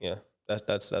think, yeah,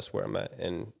 that's where I'm at.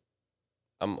 And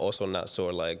I'm also not so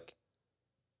like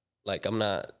I'm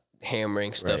not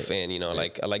hammering stuff in,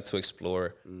 like I like to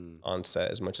explore on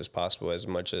set as much as possible, as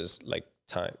much as like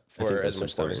time, for as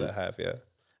much time as I have. Yeah.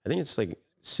 I think it's like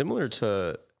similar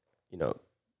to,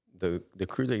 the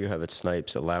crew that you have at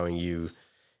Snipes, allowing you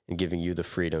and giving you the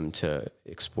freedom to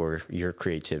explore your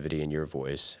creativity and your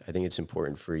voice. I think it's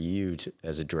important for you to,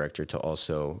 as a director, to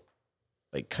also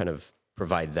like kind of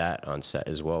provide that on set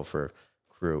as well for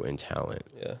crew and talent.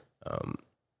 Yeah.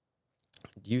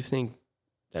 Do you think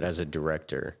that as a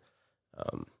director,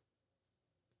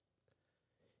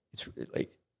 it's like,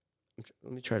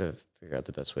 let me try to figure out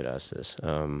the best way to ask this.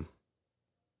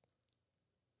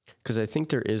 Because I think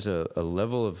there is a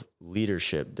level of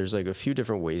leadership. There's like a few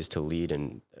different ways to lead.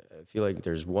 And I feel like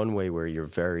there's one way where you're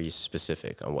very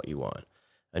specific on what you want.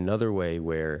 Another way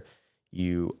where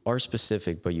you are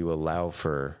specific, but you allow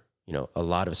for, a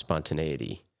lot of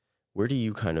spontaneity. Where do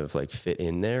you kind of like fit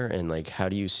in there? And like, how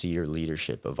do you see your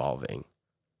leadership evolving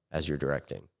as you're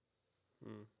directing?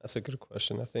 That's a good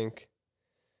question. I think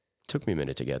it took me a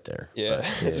minute to get there. Yeah,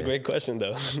 it's a great question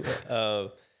though.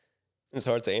 It's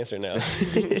hard to answer now.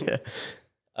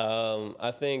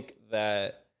 I think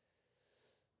that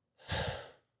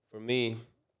for me,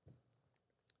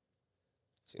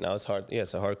 now it's hard. Yeah,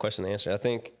 it's a hard question to answer. I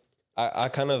think I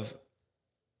kind of,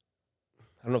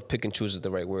 I don't know if pick and choose is the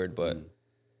right word, but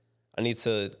I need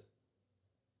to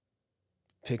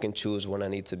pick and choose when I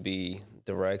need to be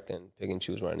direct and pick and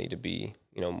choose when I need to be,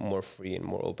 more free and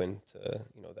more open to,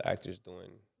 the actors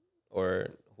doing or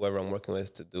whoever I'm working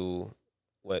with to do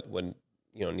what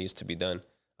needs to be done.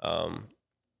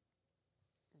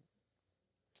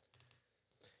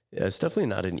 Yeah, it's definitely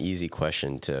not an easy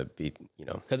question to be,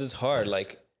 because it's hard. asked.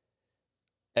 Like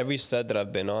every set that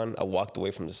I've been on, I walked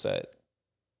away from the set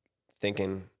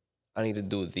thinking I need to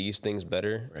do these things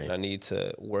better, Right. and I need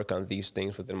to work on these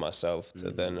things within myself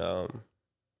to then,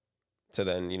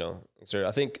 exert.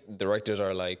 I think directors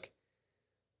are like,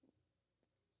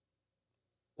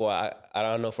 well, I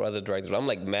don't know for other directors, but I'm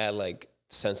like mad, like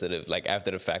sensitive, like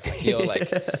after the fact,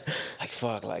 like, like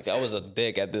fuck, like I was a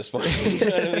dick at this point, you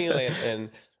know what I mean? Like, and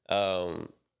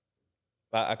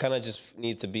I kind of just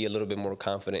need to be a little bit more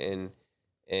confident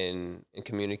in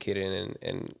communicating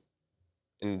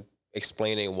and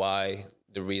explaining why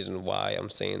the reason why I'm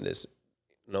saying this,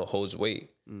 holds weight.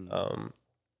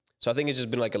 So I think it's just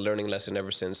been like a learning lesson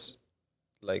ever since,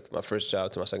 like my first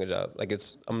job to my second job. Like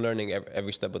I'm learning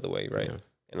every step of the way, right? Yeah.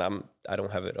 And I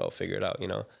don't have it all figured out.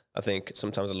 I think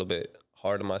sometimes a little bit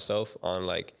hard on myself on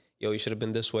like, yo, you should have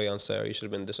been this way on set, or you should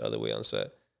have been this other way on set.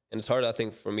 And it's hard, I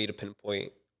think, for me to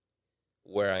pinpoint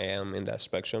where I am in that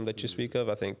spectrum that you speak of.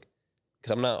 I think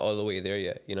because I'm not all the way there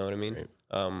yet. You know what I mean? Right.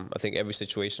 I think every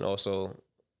situation also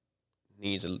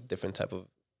needs a different type of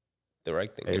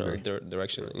directing.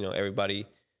 Direction. Everybody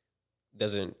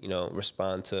doesn't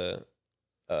respond to.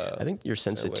 I think your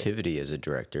sensitivity as a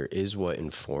director is what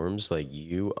informs like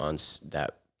you on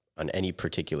any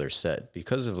particular set.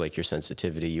 Because of like your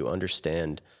sensitivity, you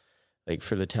understand like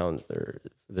for the talent or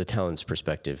the talent's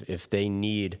perspective, if they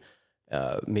need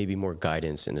maybe more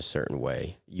guidance in a certain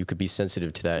way, you could be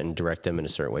sensitive to that and direct them in a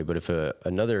certain way. But if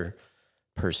another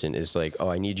person is like, oh,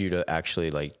 I need you to actually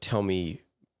like tell me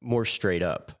more straight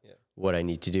up what I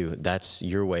need to do, that's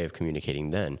your way of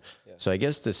communicating then. Yeah. So I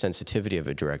guess the sensitivity of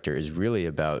a director is really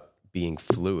about being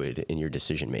fluid in your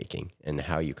decision making and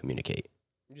how you communicate.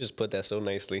 You just put that so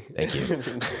nicely. Thank you.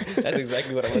 That's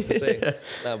exactly what I meant to say.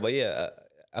 But yeah,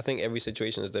 I think every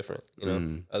situation is different.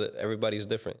 Everybody's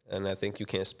different, and I think you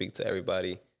can't speak to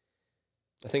everybody.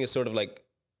 I think it's sort of like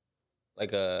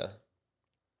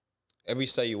every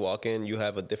set you walk in, you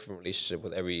have a different relationship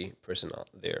with every person out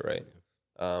there, right?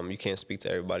 You can't speak to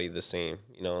everybody the same.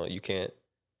 You can't.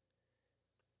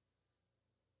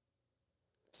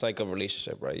 It's like a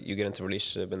relationship, right? You get into a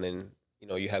relationship, and then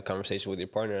you have conversation with your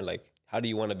partner, like, how do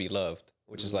you want to be loved?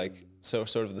 Which is like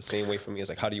sort of the same way for me. It's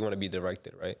like, how do you want to be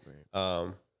directed, right?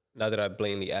 Not that I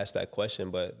blatantly asked that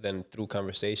question, but then through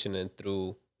conversation and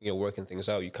through working things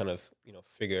out, you kind of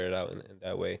figure it out in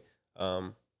that way. How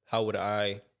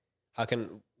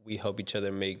can we help each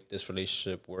other make this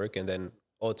relationship work, and then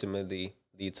ultimately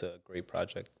lead to a great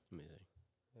project? Amazing.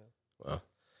 Yeah. Wow.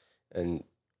 And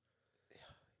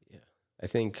yeah, I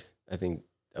think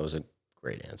that was a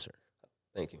great answer.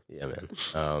 Thank you. Yeah, man.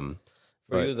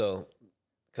 For you though,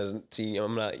 because see,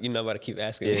 I'm not. You're not about to keep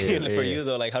asking. For you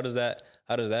though, like how does that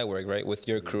work, right? With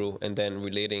your crew, and then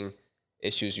relating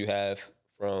issues you have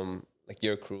from like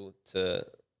your crew to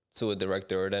a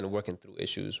director, or then working through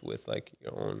issues with like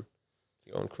your own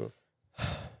crew.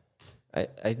 I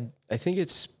think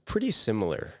it's pretty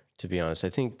similar, to be honest. I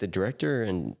think the director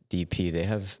and DP, they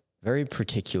have very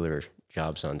particular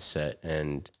jobs on set,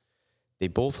 and they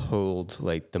both hold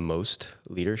like the most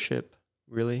leadership,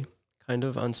 really, kind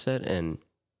of on set, and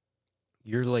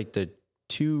you're like the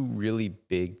two really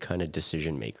big kind of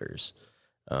decision makers.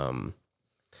 I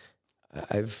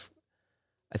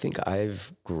think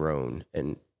I've grown,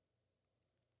 and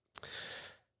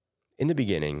in the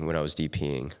beginning when I was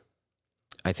DPing,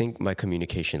 I think my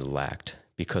communication lacked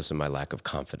because of my lack of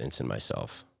confidence in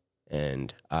myself.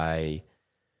 And I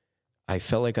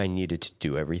felt like I needed to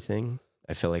do everything.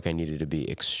 I felt like I needed to be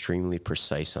extremely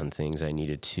precise on things. I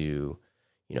needed to,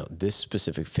 this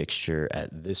specific fixture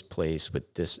at this place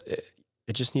with this.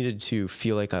 It just needed to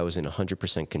feel like I was in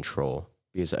 100% control,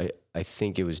 because I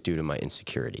think it was due to my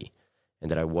insecurity and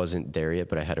that I wasn't there yet,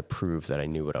 but I had to prove that I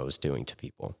knew what I was doing to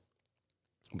people.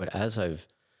 But as I've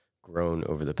grown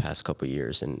over the past couple of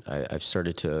years, and I've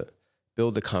started to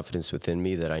build the confidence within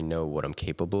me that I know what I'm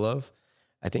capable of,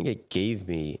 I think it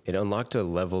unlocked a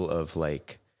level of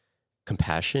like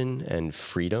compassion and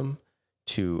freedom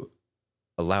to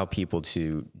allow people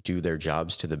to do their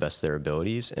jobs to the best of their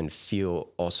abilities and feel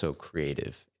also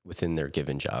creative within their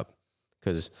given job.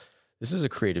 Because this is a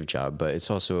creative job, but it's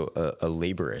also a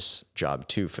laborious job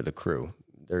too for the crew.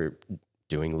 They're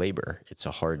doing labor. It's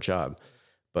a hard job,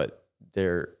 but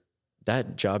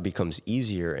that job becomes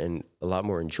easier and a lot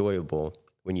more enjoyable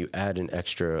when you add an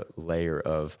extra layer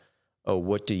of oh,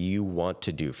 what do you want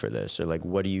to do for this? Or like,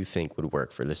 what do you think would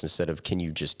work for this, instead of, can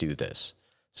you just do this?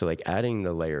 So like adding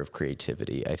the layer of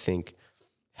creativity, I think,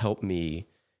 helped me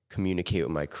communicate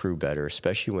with my crew better,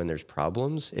 especially when there's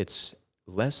problems. It's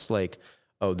less like,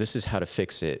 oh, this is how to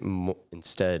fix it.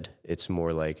 Instead, it's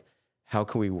more like, how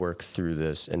can we work through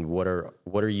this? And what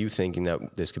are you thinking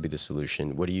that this could be the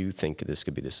solution? What do you think this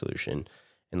could be the solution?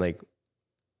 And like,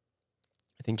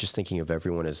 I think just thinking of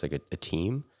everyone as like a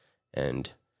team,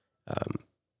 and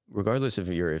regardless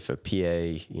of if a PA,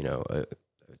 a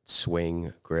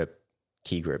swing, grip,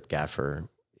 key grip, gaffer,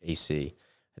 AC,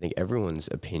 I think everyone's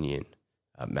opinion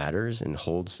matters and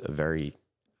holds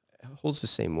the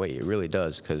same weight. It really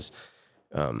does. Because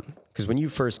when you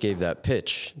first gave that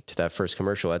pitch to that first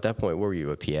commercial, at that point, were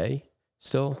you a PA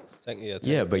still?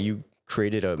 Yeah, but you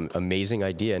created an amazing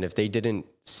idea. And if they didn't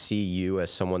see you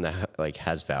as someone that like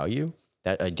has value,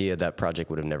 that idea, that project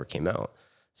would have never came out.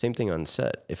 Same thing on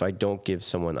set. If I don't give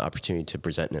someone the opportunity to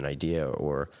present an idea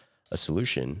or a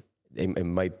solution, it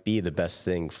might be the best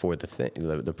thing for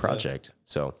the project. Yeah.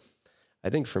 So I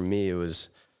think for me, it was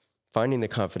finding the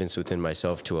confidence within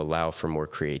myself to allow for more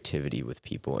creativity with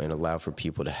people and allow for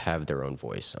people to have their own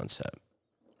voice on set.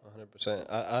 100%.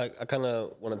 I kind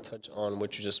of want to touch on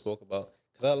what you just spoke about,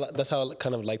 because that's how I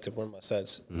kind of like to run my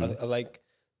sets. Mm-hmm. I like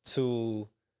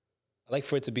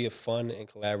for it to be a fun and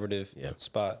collaborative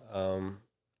spot.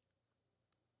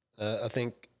 I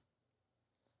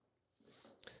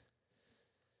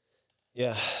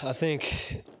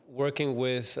think working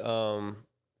with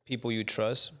people you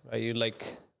trust, right?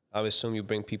 I would assume you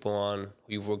bring people on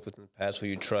who you've worked with in the past, who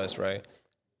you trust, right?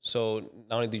 So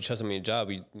not only do you trust them in your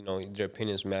job, their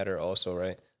opinions matter also,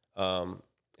 right?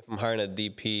 If I'm hiring a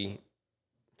DP,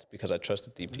 it's because I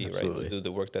trust the DP, Absolutely. Right, to do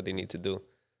the work that they need to do.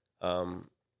 I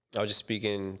was just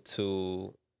speaking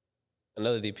to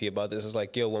another DP about this. It's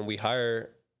like, when we hire,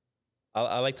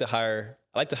 I like to hire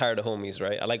the homies,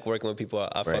 right? I like working with people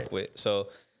I fuck with. So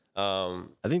I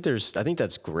think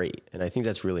that's great, and I think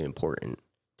that's really important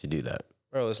to do that.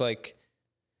 Bro, it's like,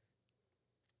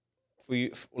 for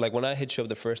you, like when I hit you up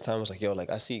the first time, I was like,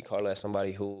 I see Carla as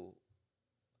somebody who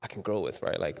I can grow with,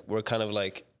 right? Like we're kind of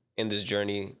like in this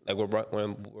journey, like we're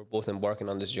both embarking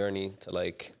on this journey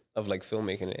of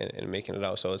filmmaking and making it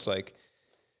out. So it's like,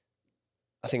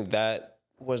 I think that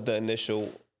was the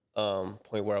initial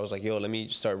point where I was like, let me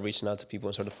start reaching out to people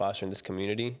and sort of fostering this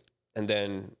community. And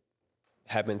then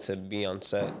happened to be on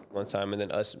set one time, and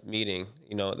then us meeting,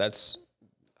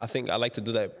 I think I like to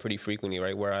do that pretty frequently,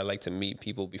 right? Where I like to meet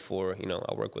people before,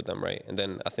 I work with them, right? And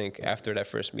then I think after that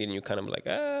first meeting, you kind of like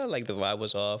the vibe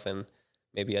was off, and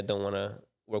maybe I don't want to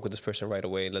work with this person right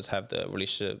away. Let's have the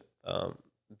relationship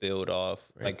build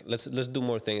off. Right. Like let's do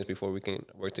more things before we can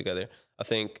work together. I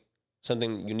think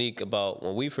something unique about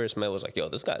when we first met was like,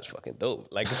 this guy's fucking dope.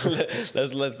 Like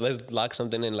let's lock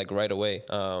something in like right away.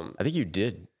 I think you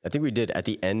did. I think we did at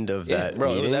the end of that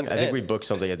meeting. I think we booked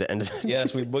something at the end of the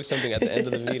Yes, we booked something at the end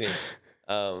of the meeting.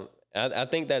 I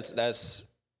think that's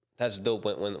dope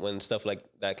when stuff like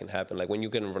that can happen. Like when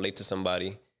you can relate to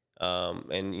somebody,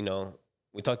 and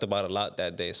we talked about it a lot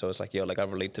that day. So it's like, I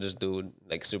relate to this dude,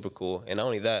 like super cool. And not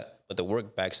only that, but the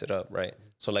work backs it up, right?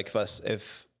 So like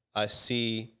if I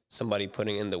see somebody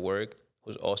putting in the work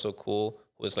who's also cool,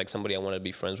 who's like somebody I want to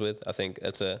be friends with, I think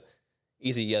that's a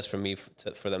easy yes for me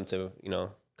for them to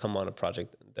come on a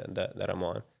project that I'm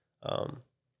on.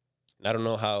 I don't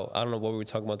know what we were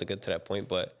talking about to get to that point,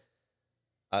 but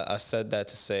I said that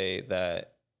to say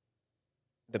that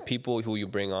the people who you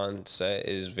bring on set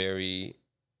is very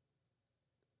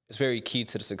key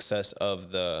to the success of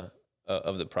the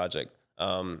project,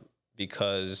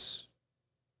 because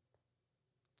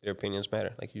their opinions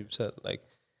matter, like you said. Like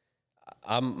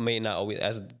I may not always,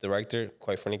 as a director,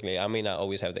 quite frankly, I may not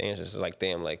always have the answers. It's like,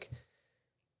 damn, like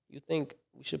you think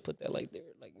we should put that like there,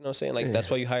 like, what I'm saying? Like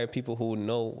that's why you hire people who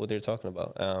know what they're talking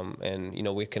about. And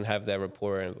we can have that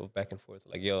rapport and back and forth.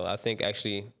 Like, I think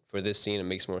actually for this scene it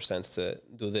makes more sense to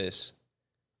do this.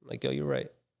 I'm like, you're right.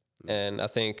 And I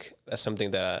think that's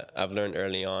something that I've learned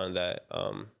early on, that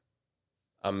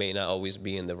I may not always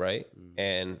be in the right.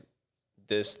 And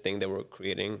this thing that we're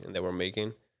creating and that we're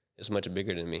making is much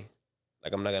bigger than me.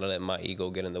 Like, I'm not going to let my ego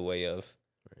get in the way of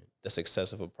the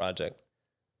success of a project.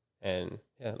 And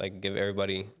like give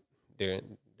everybody their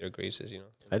graces,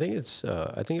 I think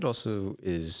I think it also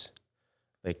is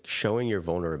like showing your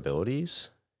vulnerabilities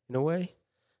in a way.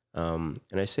 And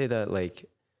I say that like,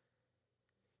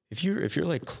 if you're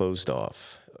like closed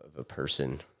off of a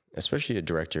person, especially a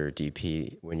director or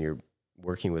DP, when you're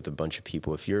working with a bunch of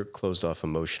people, if you're closed off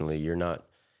emotionally, you're not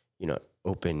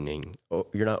open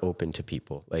to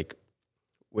people. Like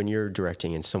when you're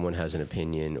directing and someone has an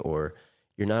opinion, or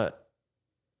you're not,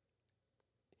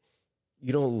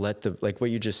 you don't let the, like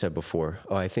what you just said before,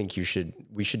 oh, I think we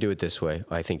should do it this way.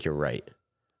 Oh, I think you're right.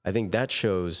 I think that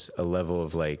shows a level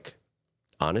of like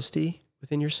honesty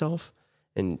within yourself.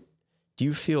 And do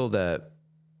you feel that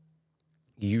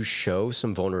you show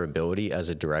some vulnerability as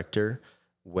a director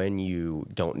when you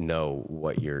don't know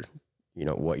what you're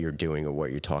doing or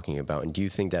what you're talking about? And do you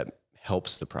think that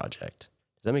helps the project?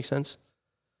 Does that make sense?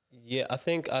 Yeah, I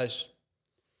think But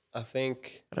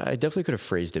I definitely could have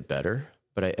phrased it better,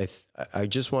 but I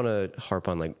just want to harp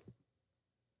on like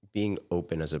being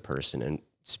open as a person and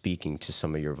speaking to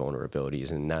some of your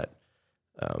vulnerabilities, and not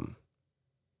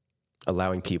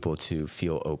allowing people to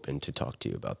feel open to talk to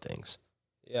you about things.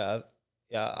 yeah,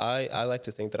 I like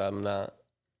to think that I'm not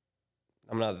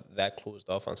that closed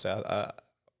off on set. I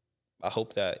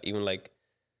hope that even like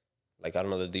I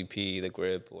don't know, the DP, the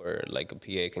grip, or like a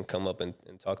PA can come up and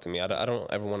talk to me. I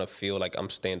don't ever want to feel like I'm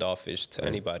standoffish to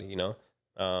anybody, you know.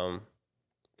 I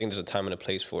think there's a time and a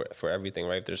place for everything,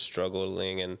 right? If there's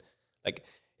struggling and like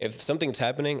if something's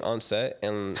happening on set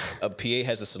and a PA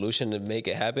has a solution to make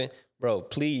it happen, bro,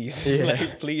 please,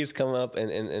 like please come up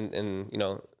and you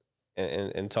know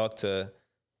and talk to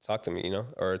me, you know,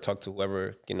 or talk to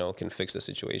whoever, you know, can fix the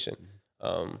situation.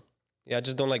 Yeah, I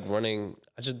just don't like running.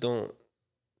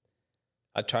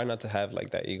 I try not to have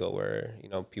like that ego where, you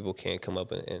know, people can't come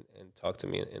up and talk to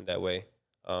me in that way.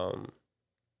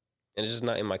 And it's just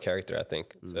not in my character, I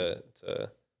think, to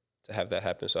have that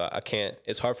happen. So I can't,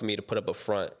 it's hard for me to put up a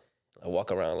front. I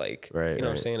walk around like, you know what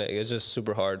I'm saying? Like, it's just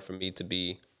super hard for me to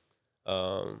be,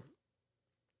 to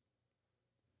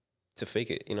fake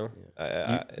it, you know?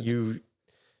 Yeah.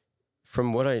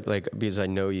 From what I like, because I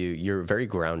know you're a very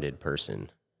grounded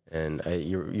person, and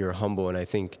you're humble. And I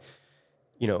think,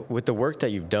 you know, with the work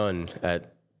that you've done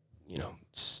you know,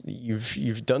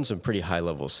 you've done some pretty high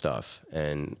level stuff,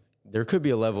 and there could be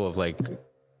a level of like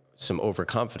some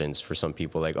overconfidence for some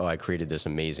people, like, oh, I created this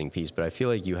amazing piece. But I feel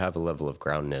like you have a level of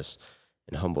groundness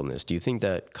and humbleness. Do you think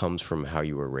that comes from how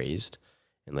you were raised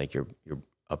and like your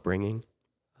upbringing?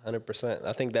 100%.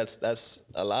 I think that's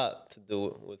a lot to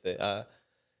do with it.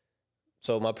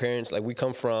 So my parents, like, we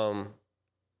come from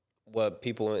what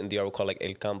people in DR would call like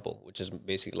El Campo, which is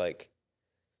basically like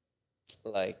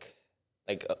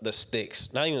the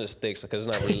sticks. Not even the sticks, because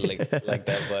it's not really like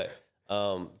that, but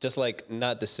just like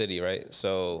not the city, right?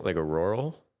 So like a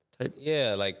rural type.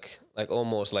 Yeah, like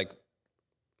almost like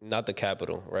not the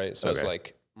capital, right? So It's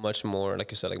like much more,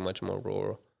 like you said, like much more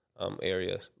rural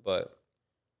areas. But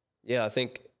yeah, I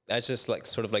think that's just like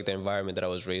sort of like the environment that I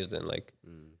was raised in, like,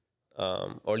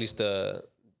 or at least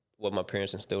what my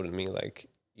parents instilled in me. Like,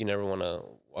 you never want to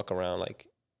walk around like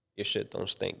your shit don't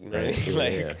stink, you know what I mean?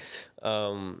 Like,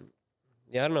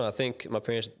 yeah, I don't know. I think my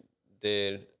parents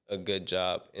did a good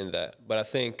job in that, but I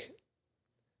think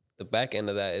the back end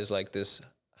of that is like this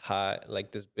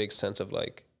like this big sense of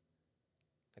like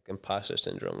imposter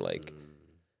syndrome, like.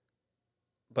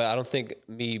 But I don't think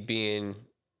me being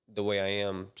the way I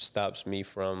am stops me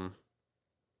from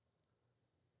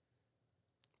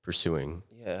pursuing.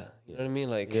 Yeah, you know what I mean?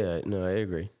 Like, yeah, no, I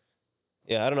agree.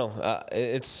 Yeah, I don't know.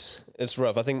 It's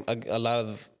rough. I think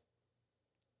a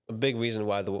big reason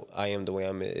why I am the way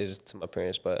I'm is to my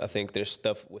parents, but I think there's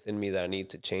stuff within me that I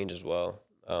need to change as well.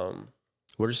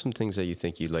 What are some things that you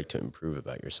think you'd like to improve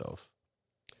about yourself?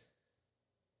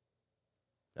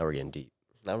 Now we're getting deep.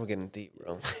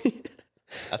 Bro.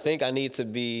 I think I need to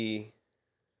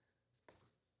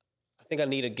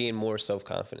gain more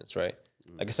self-confidence, right?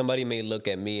 Like, if somebody may look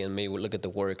at me and may look at the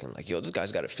work and like, yo, this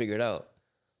guy's got it figured out.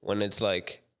 When it's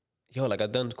like, yo, like,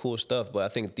 I've done cool stuff, but I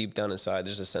think deep down inside,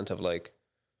 there's a sense of like,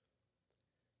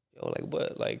 yo, like,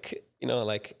 what? Like, you know,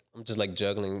 like, I'm just like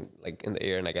juggling like in the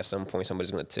air, and like at some point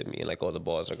somebody's gonna tip me and like all the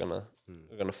balls are gonna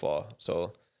fall.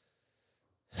 So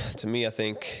to me, I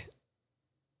think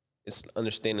it's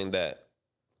understanding that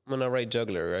I'm an alright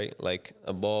juggler, right? Like,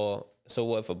 a ball, so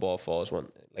what if a ball falls?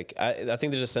 Like, I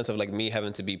think there's a sense of like me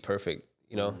having to be perfect,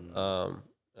 you know?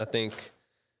 I think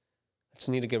I just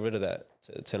need to get rid of that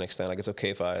to an extent. Like, it's okay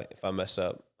if I mess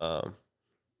up. I'm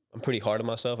pretty hard on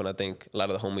myself, and I think a lot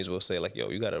of the homies will say like, yo,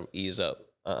 you gotta ease up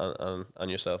on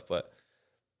yourself. But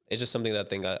it's just something that I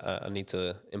think I need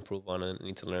to improve on and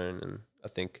need to learn, and I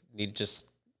think need to just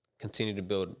continue to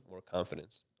build more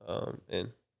confidence.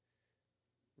 And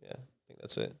yeah, I think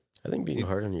that's it. I think being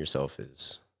hard on yourself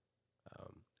is,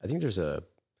 I think it's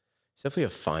definitely a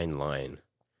fine line.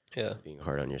 Yeah. Being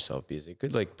hard on yourself, because it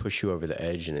could like push you over the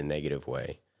edge in a negative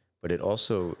way, but it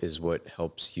also is what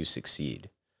helps you succeed.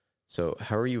 So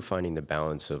how are you finding the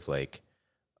balance of like,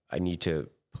 I need to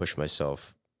push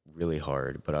myself really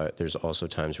hard, but there's also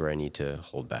times where I need to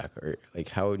hold back. Or like,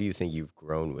 how do you think you've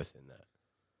grown within that?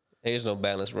 There's no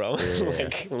balance, bro. Yeah.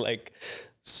 like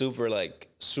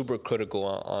super critical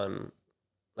on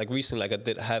like recently, like I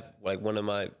did have like one of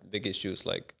my big issues,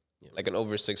 like an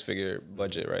over 6-figure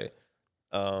budget, right?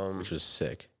 Which was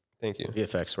sick. Thank you.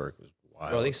 VFX work was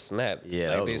wild. Bro, they snapped. Yeah,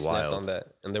 like, that was they snapped wild. on that,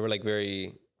 and they were like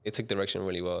they took direction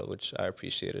really well, which I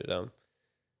appreciated.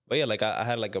 But yeah, like I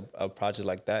had like a project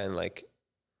like that, and like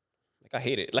I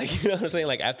hate it. Like, you know what I'm saying?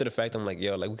 Like after the fact, I'm like,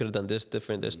 yo, like we could have done this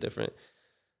different, this different.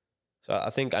 So I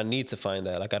think I need to find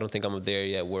that. Like I don't think I'm there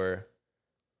yet where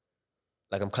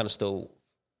like I'm kind of still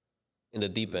in the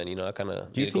deep end, you know. I kind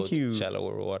of need to go to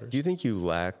shallower waters. Do you think you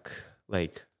lack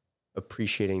like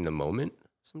appreciating the moment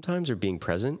sometimes or being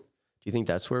present? Do you think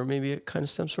that's where maybe it kind of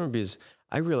stems from? Because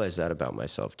I realized that about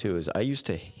myself too, is I used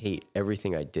to hate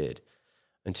everything I did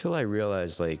until I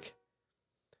realized like,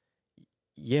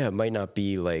 yeah, it might not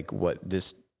be like what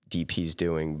this DP's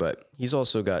doing, but he's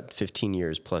also got 15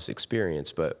 years plus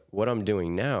experience. But what I'm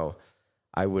doing now,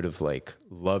 I would have like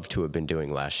loved to have been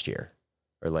doing last year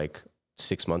or like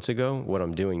 6 months ago. What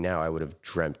I'm doing now, I would have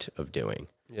dreamt of doing.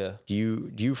 Yeah. Do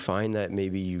you find that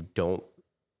maybe you don't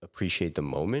appreciate the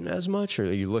moment as much, or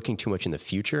are you looking too much in the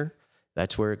future?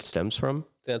 That's where it stems from?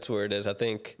 That's where it is. I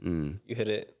think you hit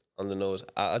it on the nose.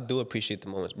 I do appreciate the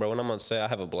moments, bro. When I'm on set, I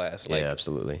have a blast. Like, yeah,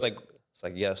 absolutely. It's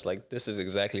like, yes, like this is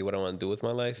exactly what I want to do with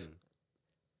my life.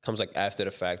 Comes like after the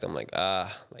fact, I'm like,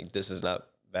 like this is not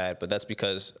bad, but that's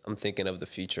because I'm thinking of the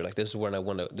future. Like this is where I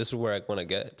want to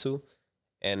get to.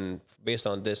 And based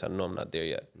on this, I know I'm not there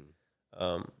yet.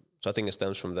 So I think it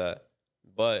stems from that.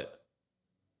 But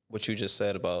what you just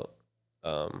said about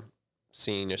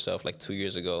seeing yourself like 2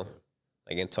 years ago,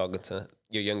 like and talking to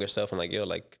your younger self, I'm like, yo,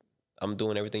 like I'm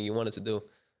doing everything you wanted to do.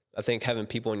 I think having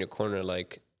people in your corner,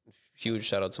 like huge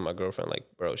shout out to my girlfriend, like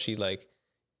bro, she like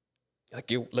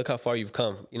you look how far you've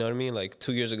come. You know what I mean? Like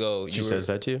 2 years ago, She says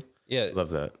that to you? Yeah, love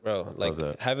that, bro.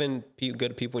 Like having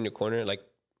good people in your corner, like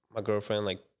my girlfriend,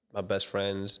 like my best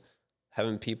friends,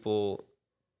 having people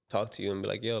talk to you and be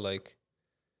like, yo, like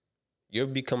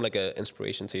you've become like an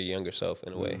inspiration to your younger self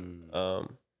in a way.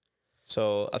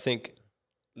 So I think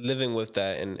living with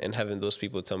that and having those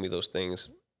people tell me those things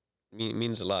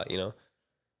means a lot, you know,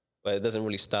 but it doesn't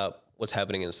really stop what's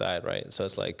happening inside. Right. So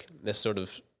it's like this sort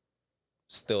of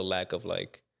still lack of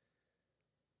like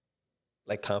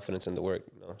confidence in the work,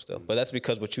 you know, still, but that's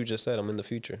because what you just said, I'm in the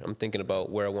future. I'm thinking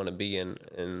about where I want to be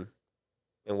and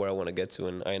where I want to get to.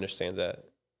 And I understand that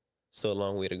still a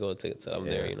long way to go to I'm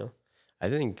there, you know? I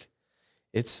think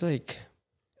it's like,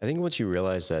 I think once you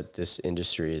realize that this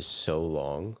industry is so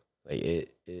long, like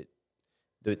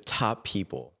the top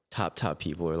people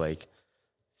are like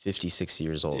 50, 60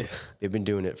 years old. Yeah. They've been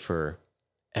doing it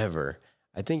forever.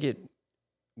 I think it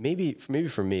maybe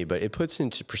for me, but it puts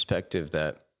into perspective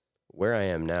that where I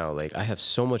am now, like I have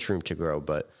so much room to grow,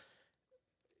 but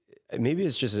maybe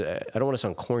it's just, I don't want to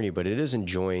sound corny, but it is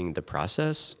enjoying the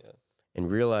process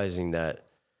and realizing that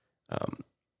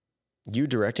you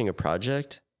directing a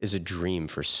project is a dream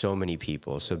for so many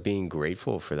people. So being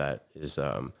grateful for that is,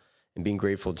 and being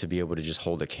grateful to be able to just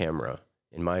hold a camera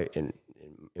in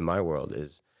my world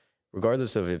is,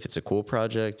 regardless of if it's a cool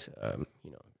project,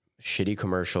 you know, shitty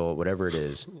commercial, whatever it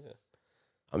is,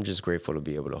 I'm just grateful to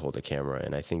be able to hold a camera.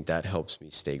 And I think that helps me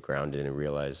stay grounded and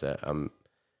realize that I'm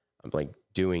like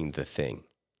doing the thing.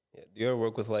 Yeah. Do you ever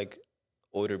work with like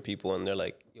older people and they're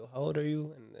like, yo, how old are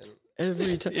you? And then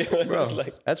every time, bro,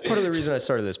 like, that's part of the reason I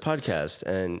started this podcast.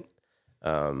 And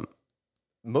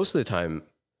most of the time,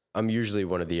 I'm usually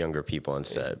one of the younger people on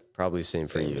set. Probably same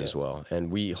for you as well. And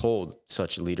we hold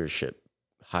such leadership,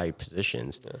 high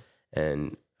positions. Yeah.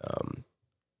 And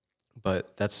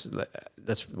but that's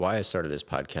why I started this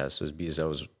podcast, was because I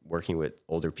was working with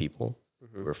older people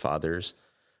who are fathers,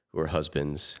 who are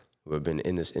husbands, who have been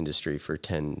in this industry for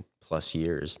 10 plus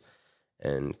years,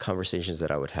 and conversations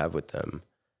that I would have with them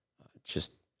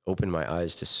just opened my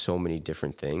eyes to so many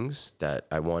different things that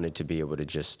I wanted to be able to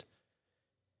just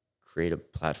create a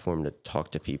platform to talk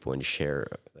to people and share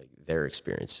like their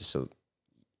experiences. So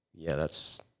yeah,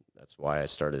 that's why I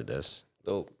started this.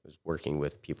 Dope. I was working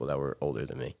with people that were older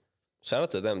than me. Shout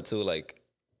out to them too. Like,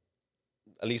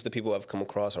 at least the people I've come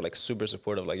across are like super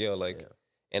supportive. Like, yo, like,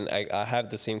 and I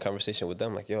have the same conversation with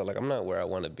them. Like, yo, like I'm not where I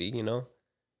want to be, you know?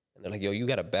 And they're like, yo, you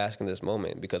got to bask in this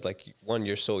moment because like, one,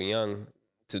 you're so young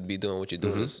to be doing what you're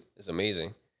doing is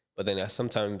amazing. But then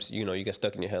sometimes, you know, you get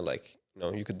stuck in your head, like, you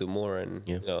know, you could do more and,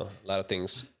 you know, a lot of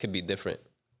things could be different.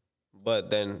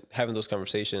 But then having those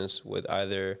conversations with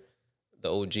either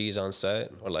the OGs on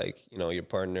set or like, you know, your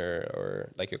partner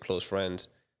or like your close friends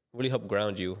really help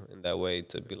ground you in that way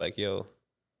to be like, yo,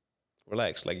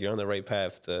 relax. Like you're on the right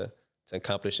path to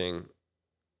accomplishing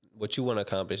what you want to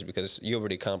accomplish because you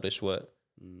already accomplished what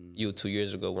you 2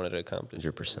 years ago wanted to accomplish.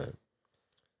 100%.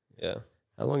 Yeah.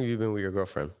 How long have you been with your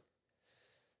girlfriend?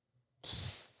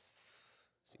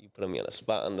 So you putting me on the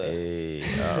spot on the.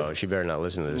 Hey, she better not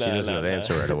listen to this. She doesn't know the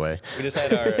answer right away. We just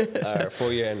had our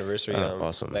 4-year anniversary.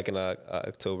 Awesome. Back in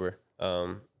October.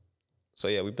 So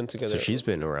yeah, we've been together. So she's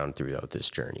been around throughout this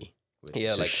journey.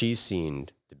 Yeah, so she's seen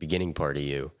the beginning part of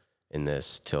you in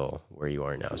this till where you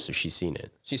are now. So she's seen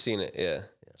it. She's seen it, yeah.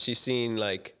 She's seen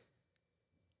like,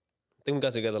 I think we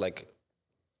got together like,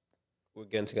 we're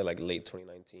getting together like late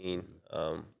 2019.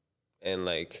 And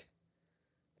like,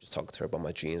 just talking to her about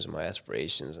my dreams and my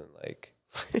aspirations. And like,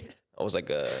 I was like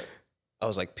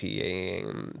PAing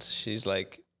and she's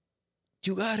like,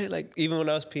 you got it. Like, even when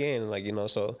I was PAing, like, you know,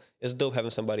 so it's dope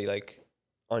having somebody like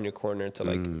on your corner to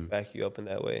like back you up in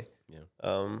that way. Yeah.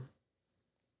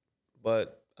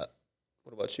 But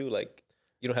what about you? Like,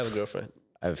 you don't have a girlfriend.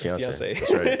 I have a fiance.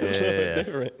 That's right.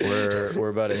 Yeah. We're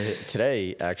about to hit,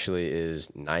 today actually is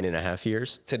 9.5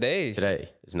 years. Today is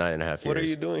 9.5 years. What are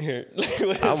you doing here?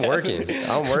 I'm working.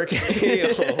 Yo.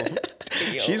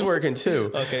 She's working too.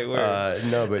 Okay,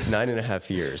 no, but 9.5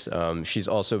 years. She's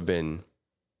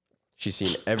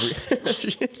seen every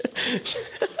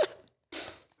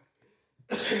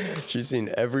she's seen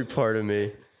every part of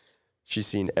me. She's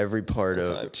seen every part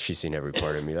of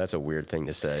me. That's a weird thing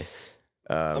to say.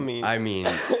 I mean, I'm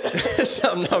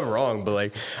not wrong, but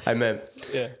like I meant,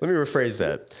 let me rephrase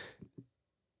that.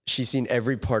 She's seen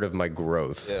every part of my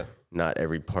growth, not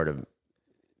every part of.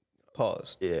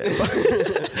 Pause. Yeah.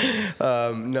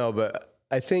 No, but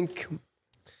I think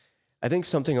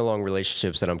something along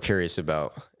relationships that I'm curious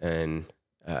about, and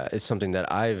it's something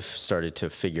that I've started to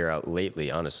figure out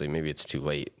lately. Honestly, maybe it's too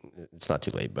late. It's not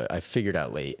too late, but I figured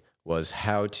out late was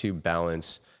how to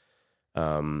balance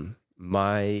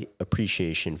my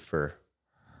appreciation for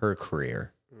her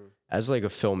career as like a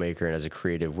filmmaker and as a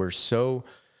creative. We're so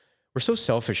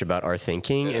selfish about our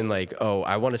thinking and like, oh,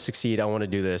 I want to succeed. I want to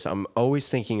do this. I'm always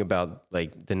thinking about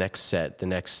like the next set, the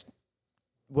next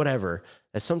whatever.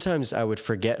 That sometimes I would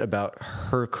forget about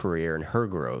her career and her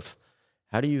growth.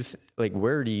 How do you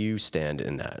where do you stand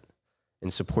in that,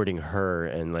 in supporting her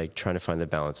and like trying to find the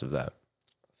balance of that?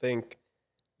 I think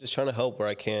just trying to help where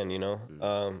I can, you know.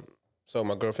 So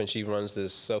my girlfriend, she runs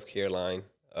this self-care line,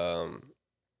 and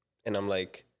I'm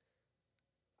like,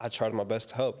 I tried my best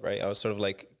to help, right? I was sort of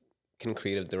like can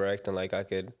creative direct and like I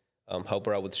could help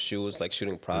her out with shoots, like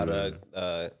shooting product,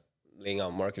 laying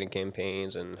out marketing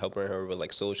campaigns and helping her with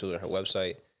like social and her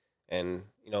website, and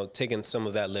you know taking some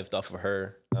of that lift off of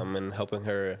her and helping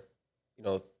her, you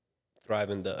know, thrive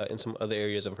in some other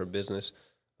areas of her business.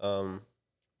 So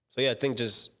yeah, I think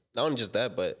just not only just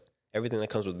that, but everything that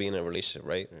comes with being in a relationship,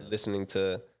 right? Yeah. Listening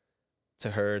to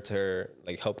her,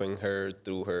 like helping her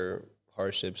through her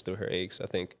hardships, through her aches. I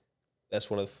think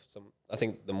that's I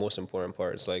think the most important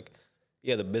part. It's like,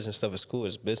 yeah, the business stuff is cool,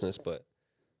 it's business, but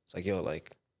it's like, yo,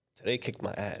 like today kicked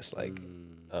my ass. Like,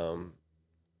 and I'm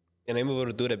able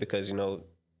to do that because, you know,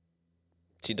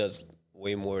 she does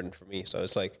way more than for me. So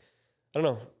it's like, I don't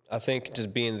know. I think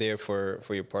just being there for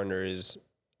your partner is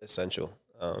essential.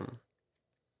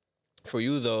 For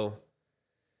you, though,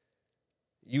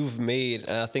 you've made,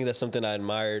 and I think that's something I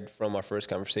admired from our first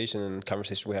conversation and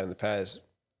conversation we had in the past.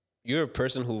 You're a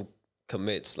person who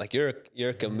commits. Like, you're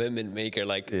a commitment maker.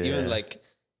 Like, even, like,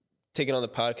 taking on the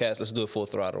podcast, let's do it full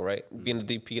throttle, right? Being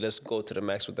the DP, let's go to the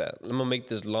max with that. I'm going to make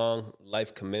this long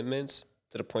life commitments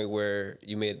to the point where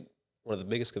you made one of the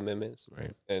biggest commitments.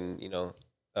 Right. And, you know,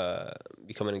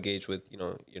 becoming engaged with, you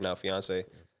know, your now fiance.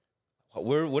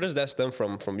 Where does that stem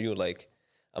from you? Like,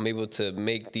 I'm able to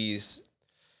make these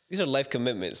are life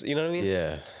commitments. You know what I mean?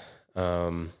 Yeah.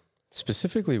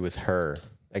 Specifically with her,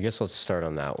 I guess let's start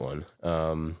on that one.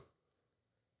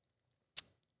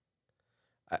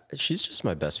 She's just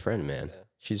my best friend, man. Yeah.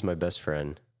 She's my best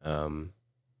friend. I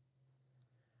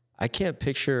just can't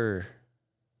picture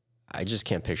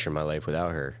my life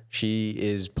without her. She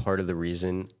is part of the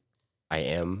reason I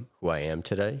am who I am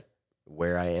today,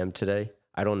 where I am today.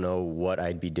 I don't know what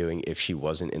I'd be doing if she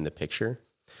wasn't in the picture.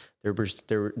 There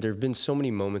have been so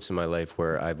many moments in my life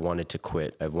where I've wanted to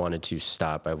quit. I've wanted to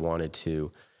stop. I wanted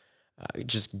to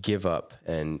just give up.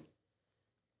 And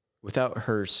without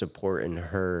her support and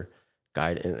her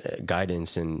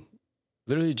guidance and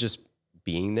literally just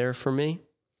being there for me,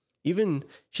 even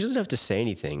she doesn't have to say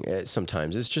anything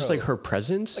sometimes. It's just like her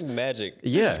presence. Like magic.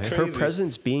 Yeah, her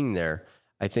presence being there,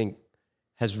 I think,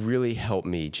 has really helped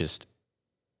me just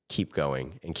keep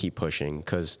going and keep pushing,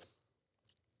 because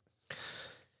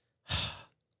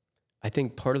I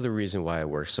think part of the reason why I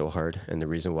work so hard and the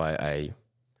reason why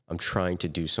I'm trying to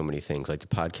do so many things like the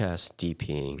podcast,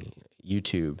 DPing,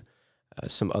 YouTube,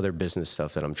 some other business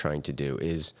stuff that I'm trying to do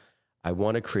is I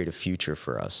want to create a future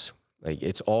for us. Like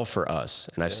it's all for us.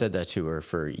 And I've said that to her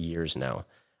for years now.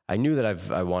 I knew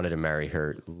that I wanted to marry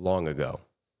her long ago.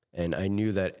 And I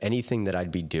knew that anything that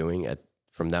I'd be doing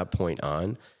from that point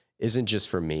on isn't just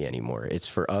for me anymore. It's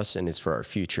for us and it's for our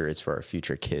future. It's for our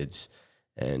future kids.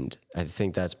 And I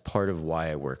think that's part of why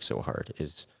I work so hard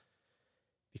is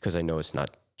because I know it's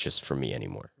not just for me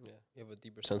anymore. Yeah, you have a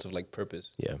deeper sense of like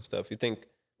purpose. Yeah. And stuff. You think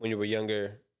when you were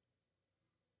younger,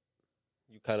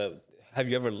 have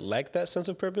you ever lacked that sense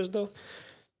of purpose though?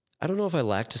 I don't know if I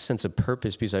lacked a sense of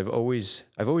purpose because I've always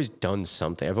done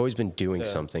something. I've always been doing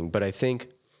something, but I think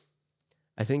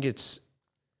it's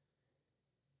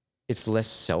less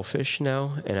selfish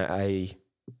now. And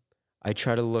I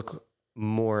try to look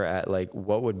more at like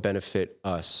what would benefit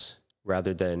us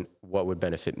rather than what would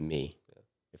benefit me,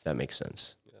 if that makes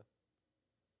sense.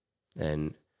 Yeah.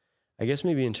 And I guess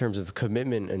maybe in terms of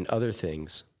commitment and other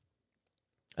things,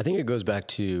 I think it goes back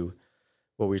to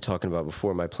what we were talking about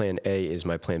before. My plan A is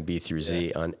my plan B through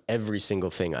Z on every single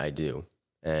thing I do.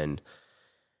 And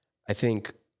I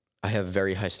think I have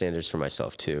very high standards for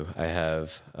myself too. I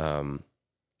have,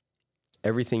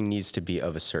 everything needs to be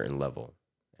of a certain level.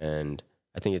 And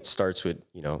I think it starts with,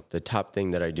 the top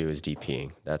thing that I do is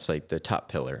DPing. That's like the top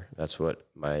pillar. That's what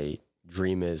my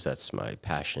dream is. That's my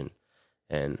passion.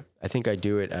 And I think I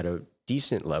do it at a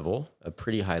decent level, a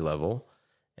pretty high level.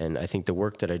 And I think the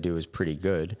work that I do is pretty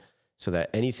good. So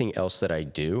that anything else that I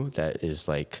do that is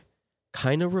like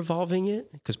kind of revolving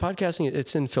it, because podcasting,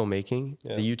 it's in filmmaking,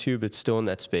 the YouTube, it's still in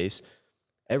that space.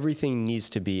 Everything needs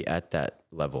to be at that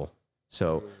level.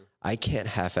 So I can't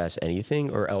half-ass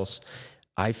anything or else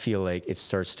I feel like it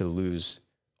starts to lose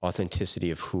authenticity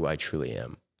of who I truly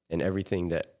am. And everything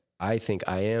that I think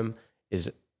I am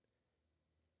is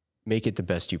make it the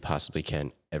best you possibly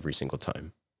can every single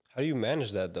time. How do you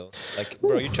manage that though? Like,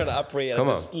 bro, you're trying to operate at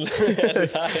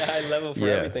this high level for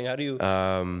everything. How do you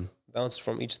bounce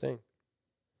from each thing?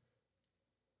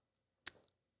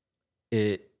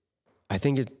 I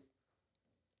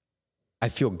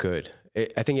feel good.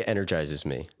 I think it energizes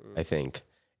me. I think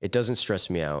it doesn't stress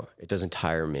me out. It doesn't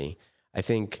tire me. I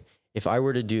think if I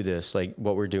were to do this, like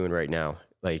what we're doing right now,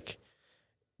 like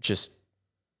just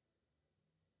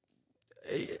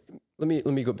let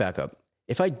me go back up.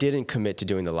 If I didn't commit to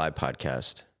doing the live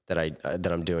podcast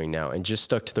that I'm doing now and just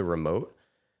stuck to the remote,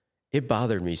 it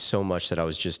bothered me so much that I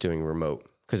was just doing remote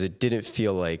because it didn't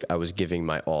feel like I was giving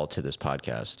my all to this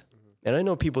podcast. And I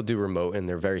know people do remote and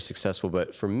they're very successful,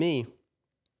 but for me,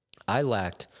 I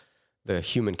lacked the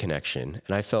human connection.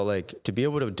 And I felt like to be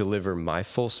able to deliver my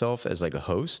full self as like a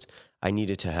host, I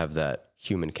needed to have that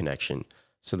human connection.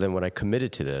 So then when I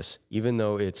committed to this, even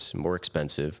though it's more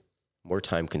expensive, more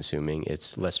time consuming,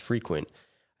 it's less frequent,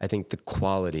 I think the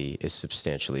quality is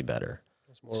substantially better.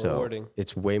 It's more rewarding.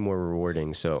 It's way more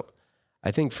rewarding. So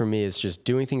I think for me, it's just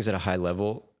doing things at a high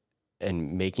level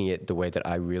and making it the way that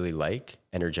I really like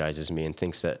energizes me and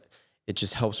thinks that it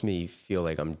just helps me feel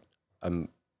like I'm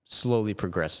slowly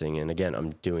progressing. And again,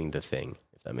 I'm doing the thing,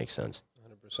 if that makes sense.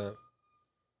 100%.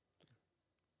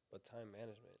 But time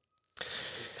management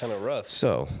is kind of rough.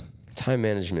 So time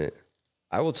management,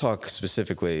 I will talk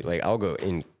specifically, like I'll go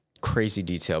in crazy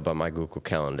detail about my Google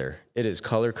Calendar. It is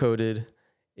color coded.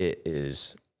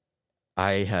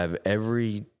 I have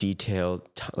every detail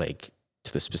like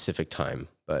to the specific time,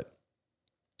 but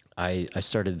I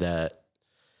started that,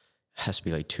 has to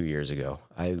be like 2 years ago.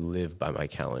 I live by my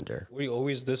calendar. Were you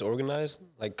always this organized,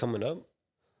 like coming up?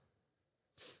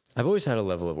 I've always had a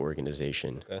level of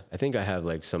organization. Okay. I think I have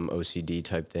like some OCD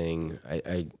type thing.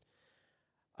 I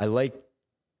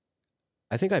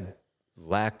think I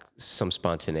lack some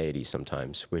spontaneity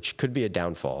sometimes, which could be a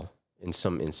downfall in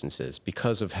some instances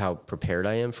because of how prepared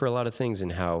I am for a lot of things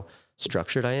and how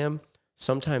structured I am.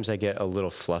 Sometimes I get a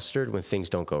little flustered when things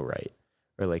don't go right,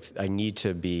 or like I need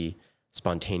to be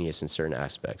spontaneous in certain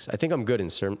aspects. I think I'm good in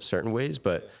certain ways,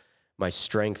 but my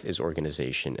strength is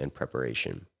organization and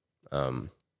preparation. And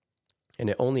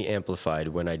it only amplified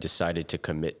when I decided to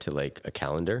commit to like a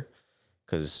calendar,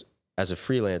 because as a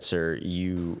freelancer,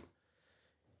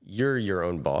 you're your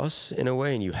own boss in a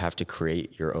way, and you have to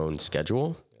create your own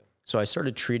schedule. So I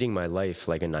started treating my life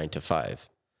like a 9 to 5.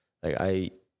 Like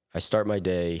I start my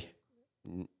day,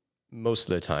 most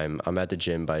of the time I'm at the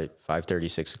gym by 5:30,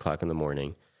 6 o'clock in the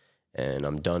morning, and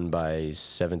I'm done by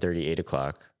 7:30, 8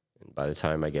 o'clock. And by the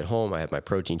time I get home, I have my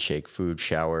protein shake, food,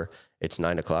 shower. It's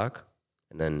 9 o'clock.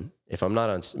 And then if I'm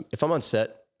on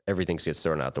set, everything gets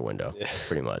thrown out the window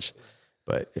pretty much.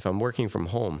 But if I'm working from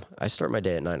home, I start my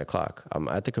day at 9 o'clock. I'm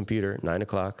at the computer, 9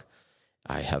 o'clock.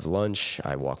 I have lunch.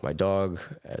 I walk my dog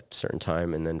at a certain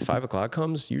time. And then 5 o'clock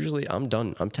comes. Usually I'm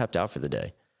done. I'm tapped out for the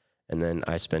day. And then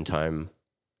I spend time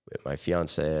with my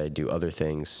fiance. I do other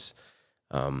things.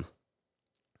 But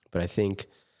I think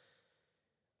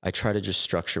I try to just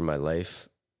structure my life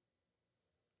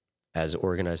as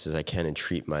organized as I can and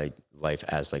treat my life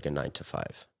as like a 9 to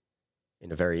 5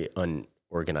 in a very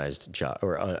unorganized job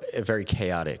or a very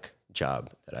chaotic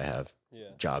job that I have.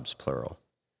 Yeah. Jobs, plural.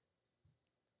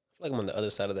 I feel like I'm on the other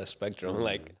side of that spectrum.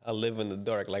 Like I live in the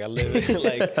dark. Like I live in,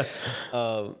 like,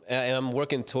 and I'm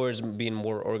working towards being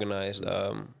more organized.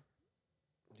 I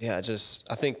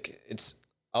think it's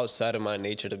outside of my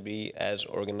nature to be as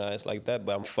organized like that,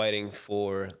 but I'm fighting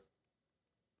for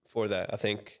that. I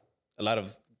think a lot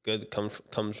of good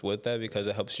comes with that because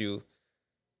it helps you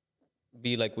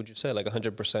be like what you said, like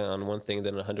 100% on one thing,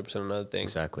 then 100% on another thing.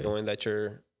 Exactly. Knowing that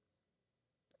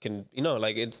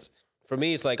like it's, for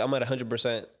me, it's like I'm at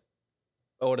 100%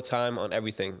 all the time on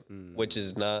everything, which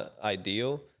is not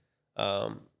ideal.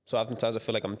 So oftentimes I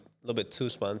feel like I'm a little bit too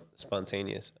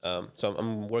spontaneous. So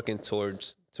I'm working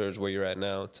towards where you're at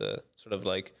now to sort of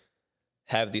like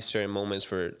have these certain moments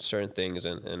for certain things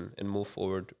and move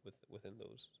forward within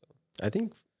those. So. I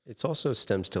think it's also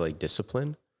stems to like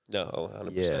discipline. No,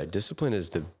 100%. Yeah, discipline is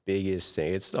the biggest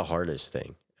thing. It's the hardest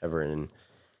thing ever. And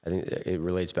I think it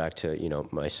relates back to,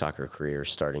 my soccer career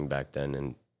starting back then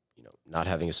and, not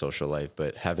having a social life,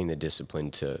 but having the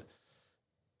discipline to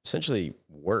essentially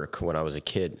work when I was a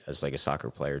kid as like a soccer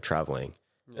player traveling.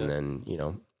 Yeah. And then,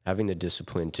 having the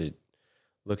discipline to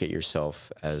look at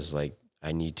yourself as like,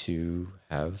 I need to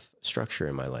have structure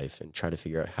in my life and try to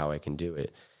figure out how I can do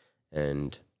it.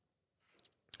 And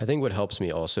I think what helps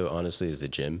me also, honestly, is the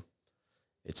gym.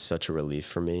 It's such a relief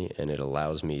for me, and it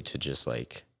allows me to just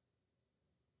like,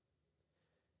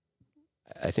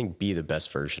 I think, be the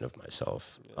best version of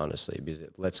myself, honestly, because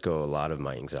it lets go a lot of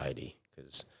my anxiety.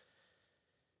 Because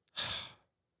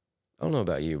I don't know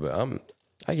about you, but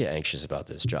I get anxious about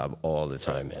this job all the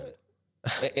time, man.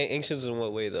 Anxious in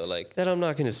what way though? Like that I'm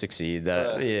not going to succeed.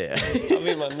 That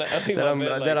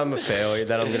that I'm a failure.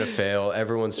 That I'm going to fail.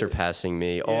 Everyone's surpassing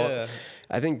me. I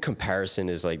think comparison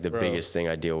is like the biggest thing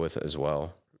I deal with as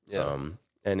well. Yeah.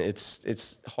 And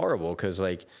it's horrible because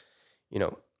like,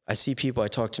 I see people. I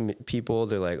talk to people.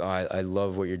 They're like, "Oh, I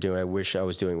love what you're doing. I wish I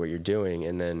was doing what you're doing."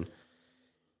 And then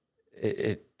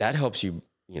that helps you,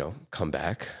 come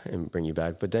back and bring you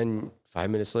back. But then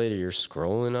 5 minutes later, you're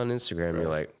scrolling on Instagram. And you're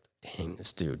like, dang,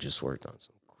 this dude just worked on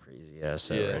some crazy ass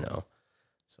set right now.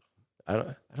 So I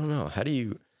don't know. How do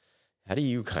you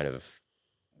kind of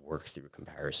work through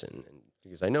comparison? And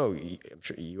because I know I'm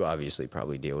sure you obviously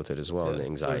probably deal with it as well, and the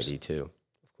anxiety too.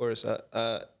 Of course,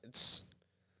 it's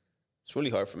really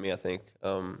hard for me, I think,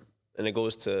 and it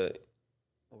goes to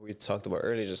what we talked about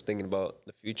earlier, just thinking about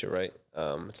the future, right?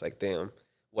 It's like, damn,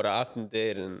 what I often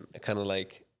did, and I kind of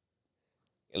like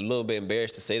a little bit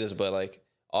embarrassed to say this, but like.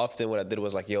 Often what I did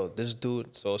was like, yo, this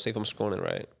dude, so say if I'm scrolling,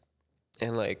 right?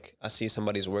 And like, I see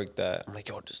somebody's work that I'm like,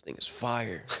 yo, this thing is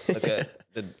fire.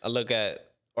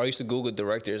 Or I used to Google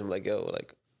directors. I'm like, yo,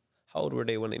 like, how old were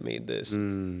they when they made this?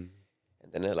 And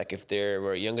then like, if they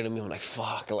were younger than me, I'm like,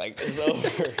 fuck, like, it's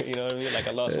over. You know what I mean? Like,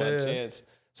 I lost my chance.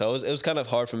 So it was kind of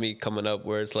hard for me coming up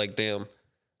where it's like, damn,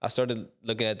 I started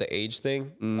looking at the age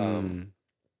thing.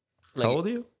 Like, how old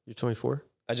are you? You're 24?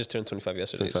 I just turned 25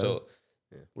 yesterday. 25? So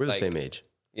we're the same age.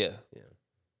 Yeah.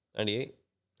 98?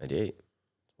 98.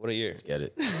 What a year. Let's get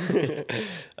it.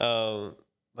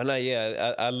 But no,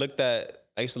 yeah, I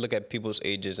used to look at people's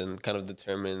ages and kind of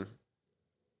determine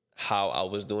how I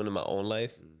was doing in my own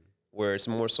life, where it's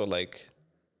more so like,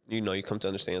 you come to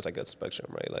understand it's like a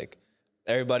spectrum, right? Like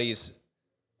everybody's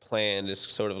plan is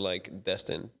sort of like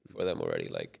destined for them already.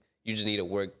 Like you just need to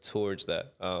work towards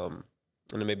that. And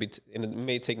it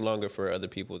may take longer for other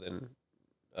people than,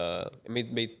 it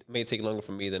may take longer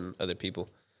for me than other people.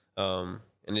 And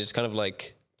it's kind of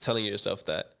like telling yourself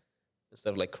that instead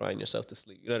of like crying yourself to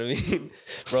sleep. You know what I mean?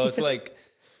 Bro, it's like,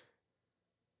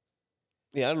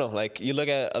 I don't know. Like you look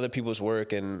at other people's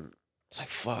work and it's like,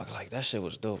 fuck, like that shit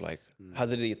was dope. Like how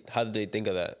did they think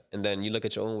of that? And then you look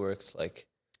at your own work, it's like,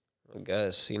 I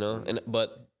guess,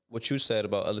 but what you said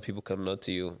about other people coming up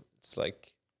to you, it's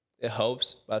like, it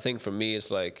helps. But I think for me,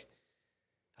 it's like,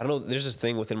 I don't know, there's this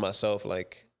thing within myself,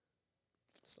 like,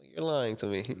 it's like, you're lying to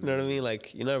me. You know what I mean?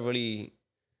 Like, you're not really,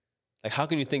 like, how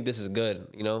can you think this is good,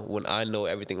 when I know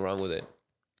everything wrong with it?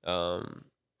 I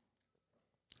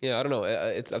don't know.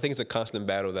 I think it's a constant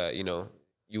battle that,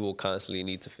 you will constantly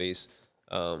need to face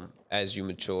as you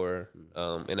mature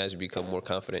and as you become more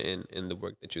confident in the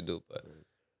work that you do. But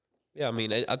Yeah, I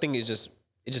mean, I think it just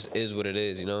is what it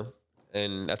is, you know,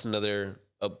 and that's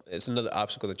it's another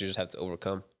obstacle that you just have to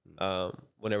overcome.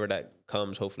 Whenever that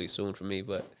comes, hopefully soon for me.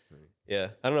 But yeah,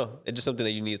 I don't know. It's just something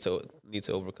that you need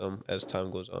to overcome as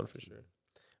time goes on, for sure.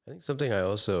 I think something I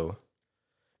also,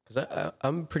 because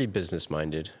I'm pretty business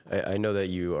minded. I know that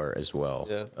you are as well.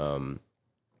 Yeah, And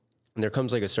there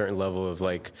comes like a certain level of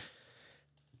like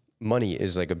money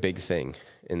is like a big thing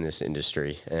in this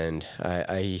industry, and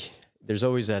I there's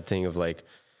always that thing of like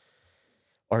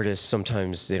artists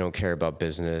sometimes they don't care about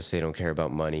business, they don't care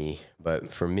about money,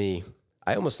 but for me,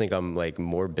 I almost think I'm like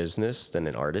more business than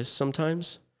an artist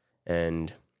sometimes,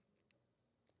 and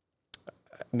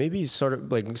maybe sort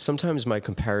of like sometimes my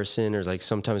comparison or like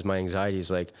sometimes my anxiety is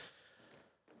like,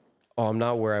 oh, I'm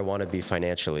not where I want to be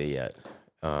financially yet,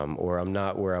 or I'm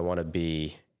not where I want to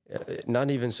be.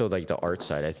 Not even so like the art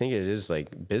side. I think it is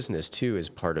like business too is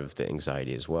part of the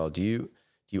anxiety as well. Do you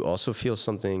also feel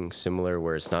something similar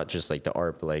where it's not just like the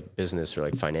art, but like business or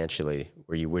like financially,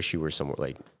 where you wish you were somewhere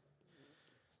like,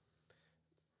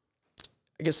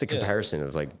 I guess the yeah, comparison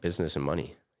of like business and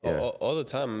money. Yeah. all the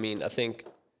time. I mean, I think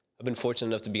I've been fortunate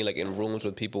enough to be like in rooms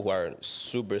with people who are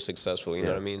super successful. You know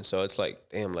Yeah. what I mean? So it's like,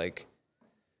 damn, like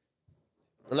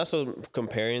I'm not so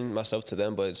comparing myself to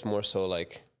them, but it's more so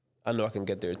like I know I can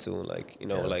get there too. Like, you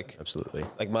know, Yeah, absolutely.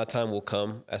 like my time will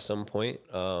come at some point.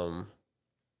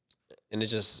 And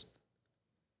it's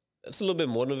a little bit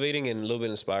motivating and a little bit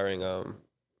inspiring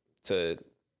to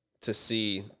to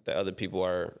see that other people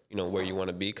are, you know, where you want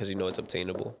to be, because you know it's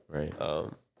obtainable. Right.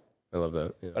 I love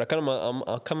that. Yeah. But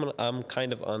I'm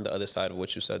kind of on the other side of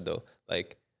what you said though.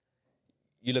 Like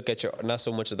you look at your not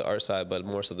so much of the art side, but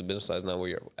more so the business side, not where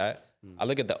you're at. I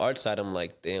look at the art side. I'm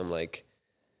like, damn, like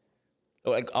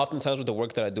oftentimes with the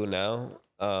work that I do now,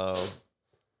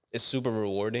 it's super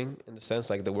rewarding in the sense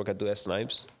like the work I do at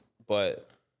Snipes, but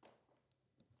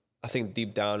I think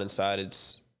deep down inside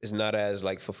it's not as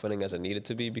like fulfilling as it needed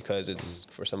to be because it's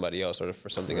for somebody else or for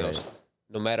something Right. else.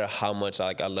 No matter how much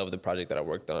like I love the project that I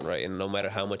worked on, right, and no matter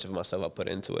how much of myself I put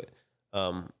into it,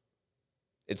 um,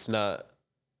 it's not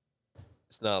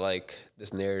it's not like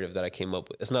this narrative that I came up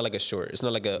with. It's not like a short. It's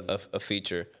not like a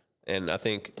feature. And I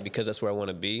think because that's where I want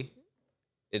to be,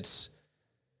 it's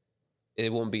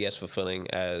it won't be as fulfilling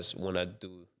as when I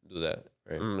do that.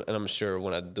 Right. And I'm sure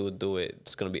when I do it,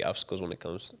 it's gonna be obstacles when it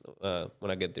comes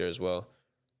when I get there as well.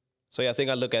 So yeah, I think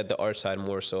I look at the art side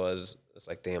more so as it's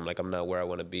like, damn, like I'm not where I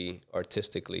want to be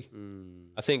artistically.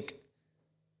 I think,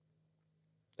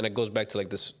 and it goes back to like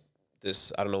this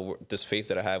I don't know this faith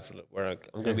that I have where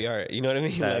I'm gonna be all right. You know what I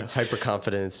mean? That Like hyper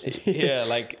confidence. yeah,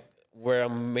 like where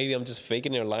I'm just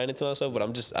faking it or lying to myself, but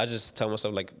I just tell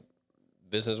myself like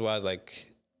business wise, like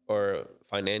or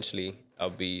financially, I'll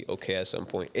be okay at some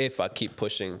point if I keep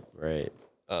pushing Right.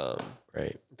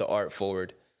 Right. the art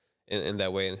forward in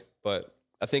that way. But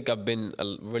I think I've been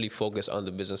really focused on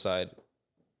the business side,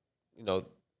 you know,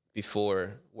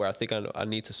 before where I think I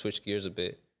need to switch gears a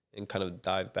bit and kind of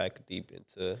dive back deep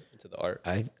into the art.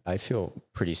 I feel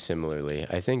pretty similarly.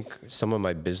 I think some of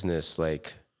my business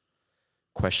like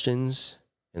questions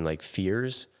and like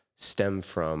fears stem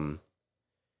from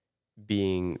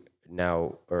being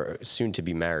now or soon to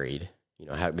be married, you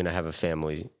know, going to have a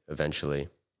family eventually.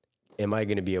 Am I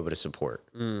going to be able to support?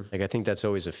 Like, I think that's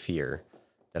always a fear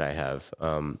that I have.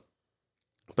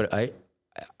 But I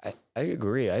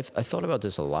agree. I thought about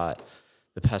this a lot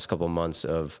the past couple months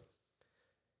of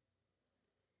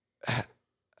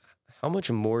how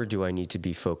much more do I need to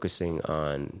be focusing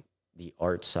on the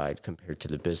art side compared to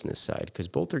the business side? Because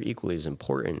both are equally as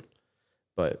important,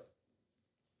 but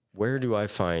where do I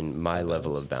find my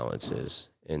level of balance is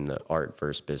in the art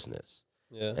versus business?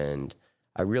 Yeah. And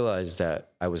I realized that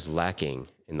I was lacking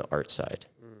in the art side.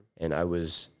 And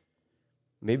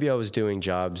maybe I was doing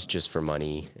jobs just for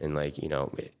money and like, you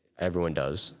know, everyone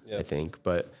does, I think,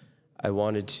 but I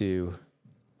wanted to,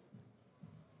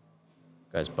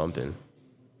 guys bumping.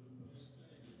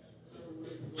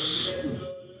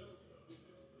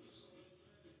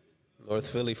 North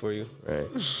Philly for you. Right.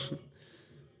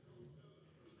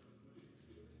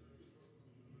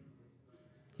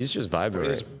 He's just vibing,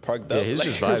 He's right? parked Yeah, up. he's Like,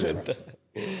 just vibing.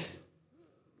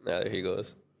 nah, there he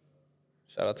goes.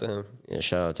 Shout out to him. Yeah,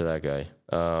 shout out to that guy.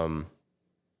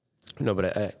 No,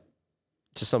 but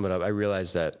to sum it up, I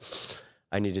realized that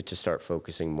I needed to start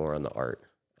focusing more on the art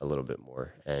a little bit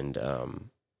more. And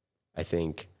I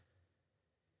think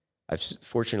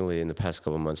fortunately in the past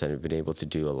couple of months, I've been able to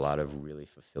do a lot of really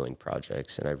fulfilling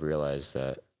projects. And I've realized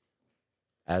that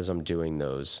as I'm doing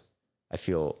those, I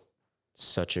feel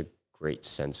such a great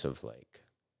sense of like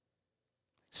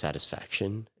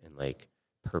satisfaction and like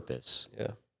purpose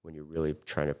Yeah. when you're really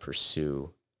trying to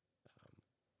pursue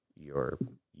your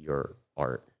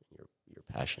art, your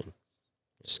passion.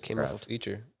 Just came off a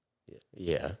feature.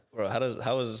 Yeah. Bro, how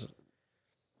was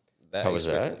that? How was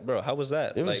that? Bro, how was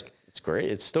that? It's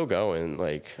great. It's still going.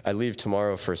 Like, I leave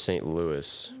tomorrow for St.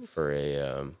 Louis for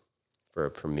a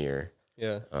premiere.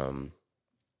 Yeah.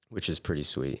 Which is pretty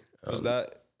sweet. Was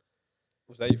that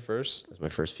your first? It was my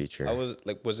first feature.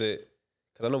 Was it,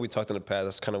 because I know we talked in the past,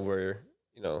 that's kind of where,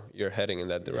 you're heading in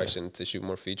that direction to shoot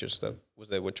more feature stuff. Was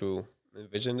that what you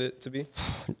envisioned it to be?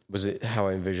 Was it how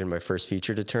I envisioned my first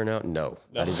feature to turn out? No.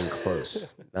 Not even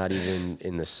close. Not even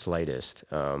in the slightest.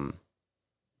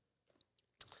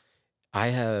 I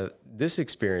have this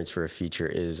experience for a feature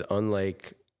is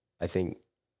unlike, I think,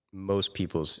 most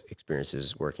people's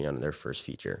experiences working on their first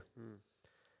feature.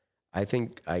 I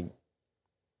think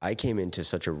I came into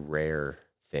such a rare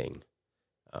thing,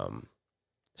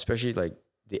 especially like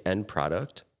the end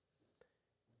product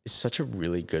is such a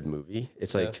really good movie.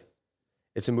 It's like,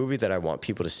 it's a movie that I want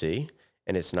people to see.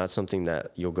 And it's not something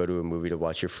that you'll go to a movie to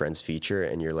watch your friend's feature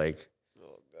and you're like,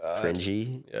 oh, God,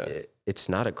 cringy. Yeah. It's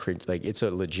not a cringe. Like, it's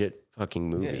a legit fucking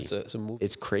movie. Yeah, it's a movie.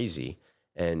 It's crazy.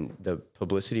 And the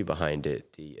publicity behind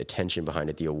it, the attention behind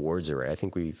it, the awards are right. I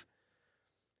think we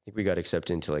got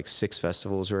accepted into like 6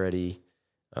 festivals already.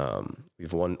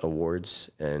 We've won awards,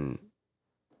 and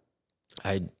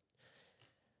I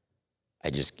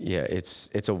just,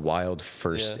 it's a wild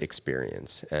first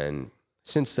experience. And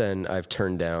since then I've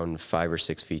turned down 5 or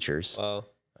 6 features. Wow.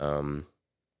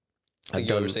 Did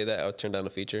you ever say that? I would turn down a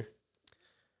feature.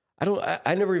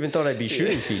 I never even thought I'd be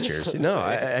shooting features. No,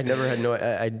 I never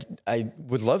had I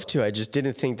would love to. I just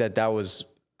didn't think that was,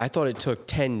 I thought it took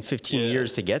 10, 15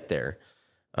 years to get there.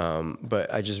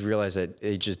 But I just realized that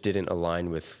it just didn't align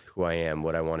with who I am,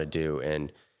 what I want to do.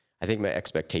 And I think my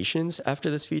expectations after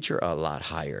this feature are a lot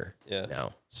higher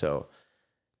now. So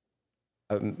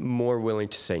I'm more willing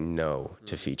to say no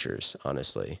to features,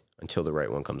 honestly, until the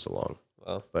right one comes along.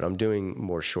 Wow. But I'm doing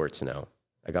more shorts now.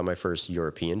 I got my first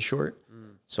European short.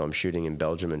 So I'm shooting in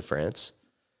Belgium and France.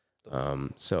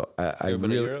 So I've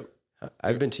been to Europe?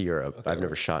 I've been to Europe. Okay. I've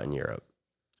never shot in Europe.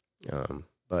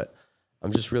 But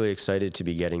I'm just really excited to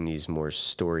be getting these more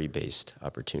story-based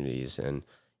opportunities. And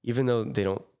even though they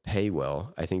don't pay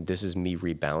well, I think this is me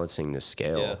rebalancing the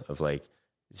scale of like,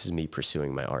 this is me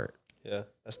pursuing my art. Yeah,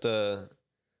 it's the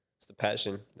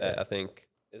passion that I think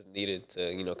is needed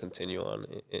to, continue on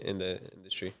in the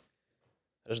industry.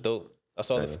 That's dope. I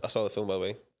saw the film, by the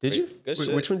way. Did you? Good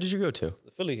shit. Which one did you go to?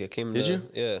 The Philly. Did you?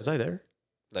 Yeah. Was I there?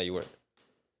 No, you weren't.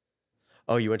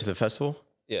 Oh, you went to the festival?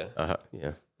 Yeah.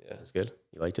 Yeah. It was good.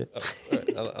 You liked it? Oh,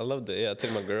 right. I loved it. Yeah, I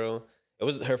took my girl. It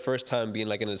was her first time being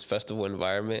like in this festival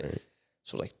environment. Right.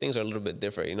 So like things are a little bit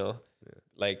different, Yeah.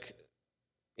 Like,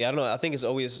 I don't know. I think it's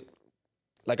always,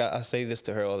 like I say this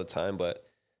to her all the time, but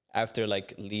after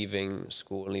like leaving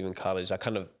school and leaving college, I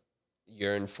kind of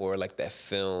yearn for like that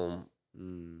film,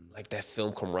 like that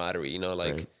film camaraderie,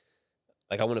 like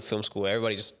I went to film school.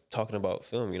 Everybody's just talking about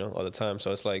film, all the time.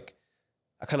 So it's like,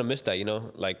 I kind of miss that,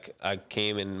 like I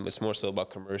came and it's more so about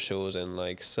commercials and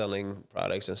like selling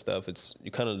products and stuff.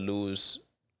 You kind of lose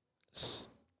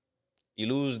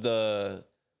the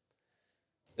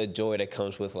joy that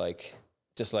comes with like,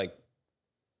 just like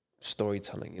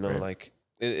storytelling, like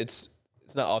it's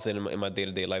not often in my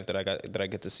day-to-day life that I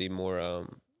get to see more,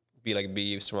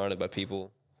 be surrounded by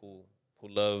people who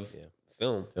love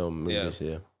film movies.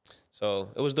 Yeah. So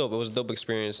it was dope. It was a dope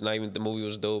experience. Not even the movie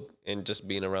was dope, and just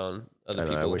being around other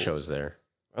people. I wish I was there.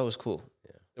 That was cool.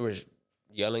 Yeah. There was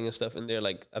yelling and stuff in there.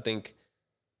 Like I think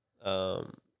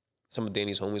some of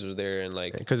Danny's homies was there, and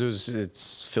like because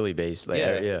it's Philly based. Like,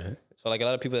 yeah. So like a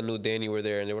lot of people that knew Danny were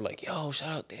there, and they were like, "Yo,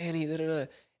 shout out Danny!" Da, da, da.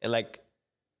 And like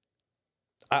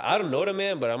I don't know the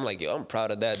man, but I'm like, "Yo, I'm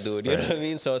proud of that dude." You know what I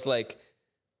mean? So it's like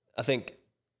I think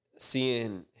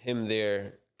seeing him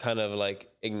there kind of like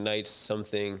ignites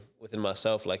something within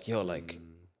myself, like, yo, like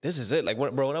this is it. Like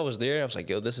when I was there, I was like,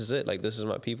 yo, this is it. Like this is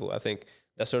my people. I think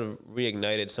that sort of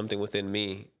reignited something within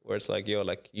me where it's like, yo,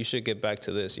 like you should get back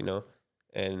to this,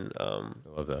 And I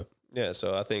love that. Yeah,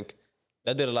 so I think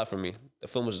that did a lot for me. The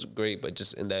film was great, but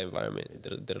just in that environment,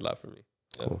 it did a lot for me.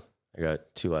 Yeah. Cool. I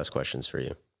got 2 last questions for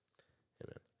you.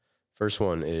 First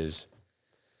one is,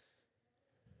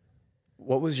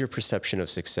 what was your perception of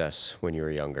success when you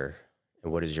were younger?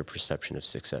 And what is your perception of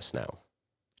success now?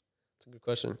 That's a good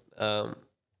question. I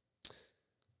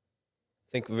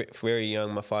think very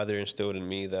young, my father instilled in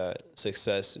me that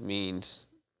success means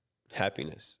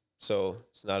happiness. So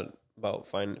it's not about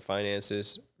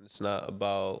finances. It's not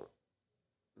about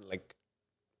like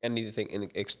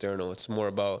anything external. It's more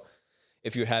about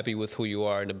if you're happy with who you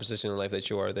are and the position in life that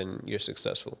you are, then you're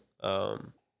successful.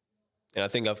 And I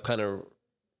think I've kind of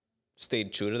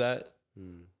stayed true to that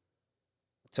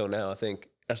till now. I think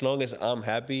as long as I'm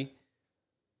happy,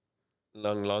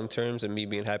 long terms, and me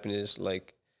being happiness,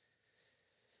 like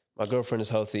my girlfriend is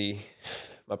healthy,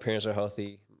 my parents are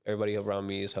healthy, everybody around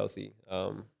me is healthy.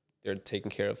 They're taken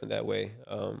care of in that way.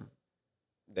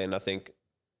 Then I think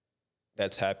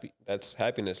that's happy. That's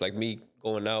happiness. Like me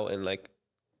going out and like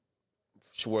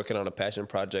working on a passion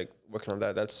project, working on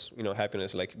that. That's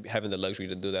happiness. Like having the luxury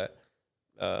to do that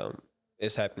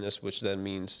is happiness, which then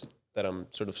means that I'm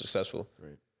sort of successful.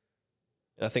 Right.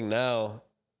 And I think now,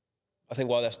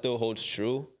 while that still holds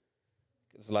true,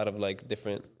 there's a lot of like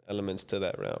different elements to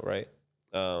that round, right?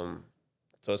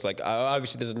 So it's like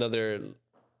obviously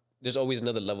there's always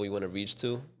another level you want to reach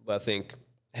to, but I think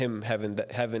him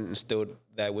having instilled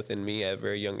that within me at a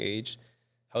very young age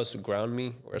helps to ground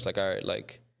me. Where it's like, all right,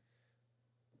 like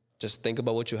just think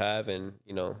about what you have, and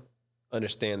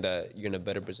understand that you're in a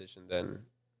better position than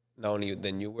not only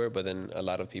than you were, but then a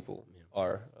lot of people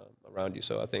are around you.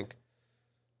 So I think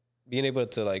being able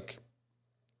to like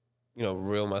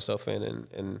reel myself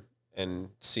in and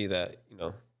see that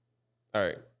all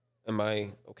right, am I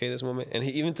okay this moment? And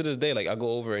even to this day, like I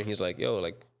go over and he's like, yo,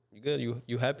 like you good?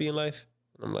 You happy in life?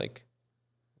 And I'm like,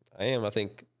 I am. I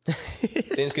think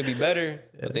things could be better,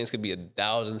 but things could be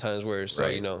 1,000 times worse.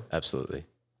 Right. So Absolutely.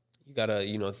 you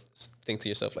gotta think to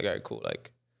yourself like, all right, cool.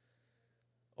 Like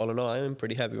all in all, I am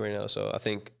pretty happy right now. So I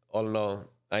think all in all,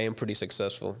 I am pretty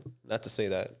successful. Not to say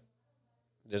that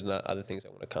there's not other things I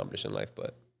want to accomplish in life,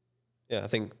 but yeah, I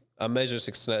think I measure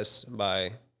success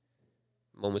by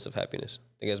moments of happiness.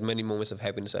 I think as many moments of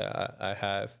happiness I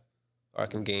have or I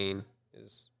can gain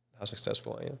is how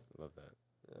successful I am. Love that.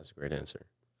 That's a great answer.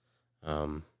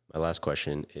 My last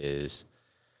question is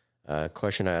a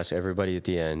question I ask everybody at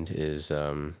the end is,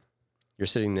 you're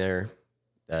sitting there,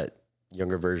 that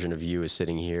younger version of you is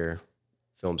sitting here,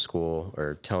 film school,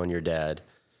 or telling your dad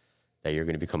that you're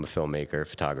going to become a filmmaker,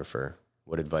 photographer.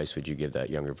 What advice would you give that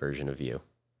younger version of you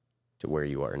to where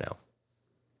you are now?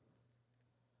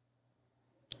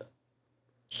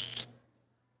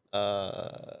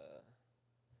 I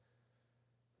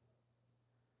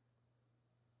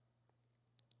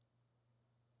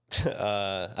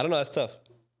don't know. That's tough.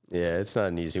 Yeah, it's not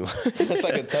an easy one. It's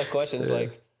like a tough question. It's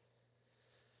like,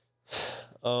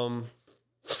 I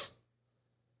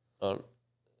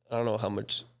don't know how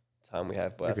much time we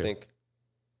have, but I think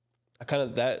I kind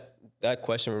of that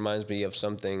question reminds me of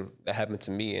something that happened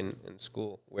to me in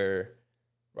school where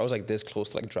I was like this close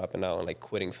to like dropping out and like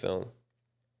quitting film,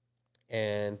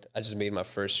 and I just made my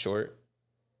first short,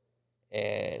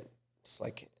 and it's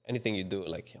like anything you do,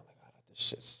 like, oh my god, this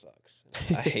shit sucks.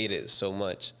 I hate it so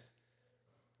much.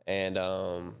 And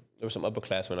there were some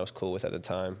upperclassmen I was cool with at the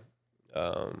time,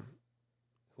 who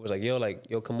was like,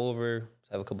 yo, come over,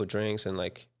 have a couple drinks, and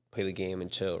like play the game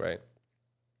and chill, right?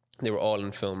 They were all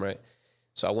in film, right?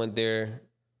 So I went there,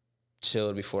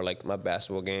 chilled before like my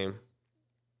basketball game,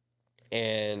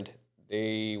 and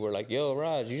they were like, yo,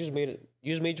 Raj, you just made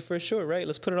your first short, right?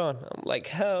 Let's put it on. I'm like,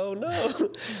 hell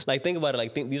no. Like, think about it.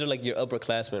 Like, these are like your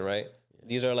upperclassmen, right?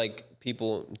 These are like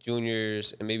people,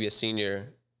 juniors and maybe a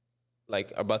senior,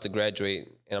 like are about to graduate,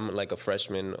 and I'm like a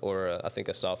freshman or I think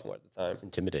a sophomore at the time. It's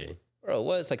intimidating. Bro,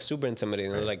 what? It's like super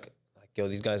intimidating. Right. They're like, yo,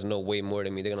 these guys know way more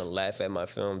than me. They're gonna laugh at my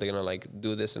film. They're gonna like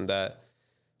do this and that.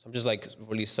 So I'm just like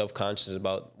really self-conscious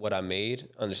about what I made,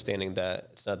 understanding that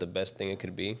it's not the best thing it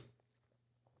could be.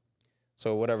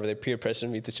 So whatever, they peer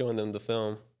pressured me to showing them the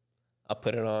film. I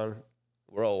put it on.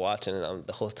 We're all watching it.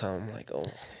 The whole time I'm like, oh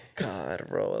God,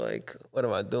 bro, like what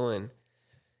am I doing?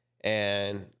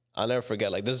 And I'll never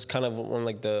forget. Like this is kind of one of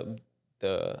like the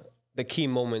key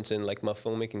moments in like my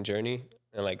filmmaking journey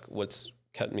and like what's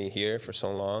kept me here for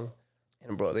so long.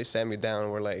 And bro, they sat me down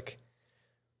and were like,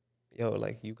 yo,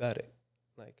 like you got it.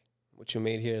 Like what you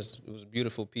made here it was a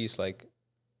beautiful piece. Like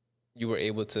you were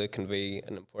able to convey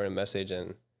an important message,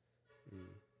 and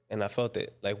I felt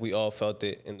it. Like we all felt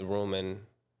it in the room, and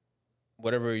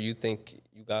whatever you think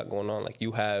you got going on, like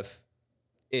you have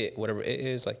it, whatever it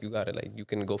is, like you got it. Like you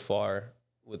can go far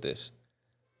with this.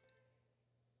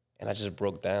 And I just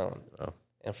broke down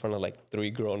in front of like 3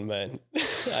 grown men.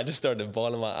 I just started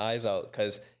bawling my eyes out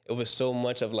because it was so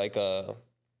much of like a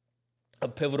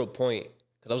pivotal point.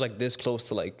 Because I was like this close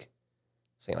to like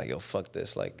saying like, yo, fuck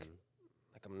this. Like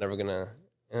I'm never gonna.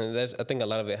 And I think a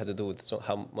lot of it had to do with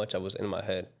how much I was in my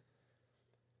head.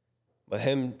 But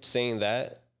him saying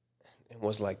that, it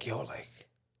was like, yo, like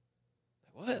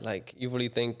what? Like you really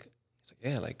think? He's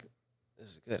like, yeah, like this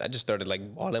is good. I just started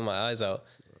like bawling my eyes out.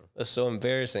 It was so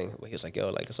embarrassing. But he was like, yo,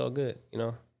 like, it's all good, you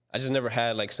know? I just never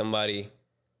had, like, somebody,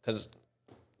 because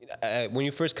when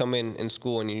you first come in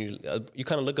school and you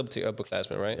kind of look up to your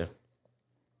upperclassmen, right? Yeah.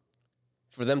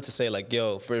 for them to say like,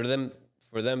 yo, for them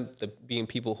being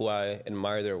people who I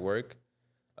admire their work,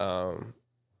 them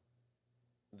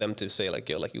to say like,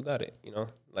 yo, like you got it, you know,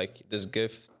 like this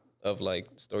gift of like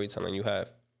storytelling you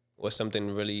have was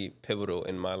something really pivotal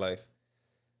in my life.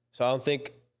 So I don't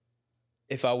think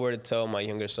if I were to tell my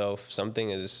younger self something,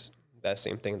 is that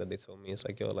same thing that they told me. It's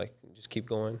like, yo, like just keep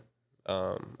going.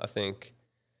 I think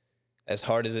as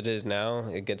hard as it is now,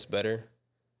 it gets better,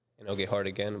 and it'll get hard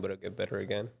again, but it'll get better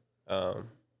again.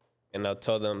 And I'll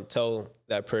tell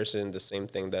that person the same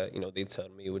thing that, you know, they tell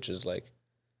me, which is like,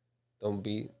 don't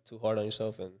be too hard on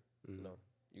yourself, and you know,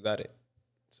 you got it.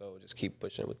 So just keep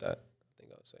pushing with that, I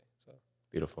think I would say. So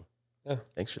Beautiful. yeah.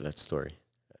 Thanks for that story.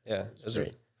 Yeah. It was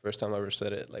the first time I ever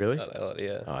said it. Like, really?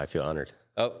 Yeah. Oh, I feel honored.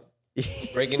 Oh,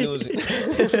 breaking news.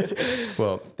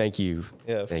 Well, thank you.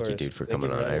 Yeah, thank you, dude, for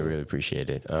coming on. I really appreciate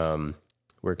it.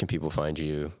 Where can people find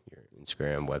you? Your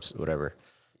Instagram, website, whatever.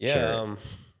 Yeah.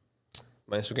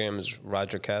 My Instagram is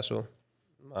Roger Castle.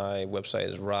 My website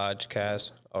is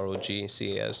rogcas,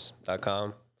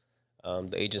 ROGCAS.com.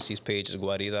 The agency's page is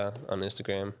Guarida on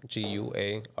Instagram,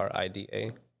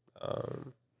 GUARIDA.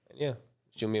 And yeah,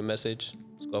 shoot me a message.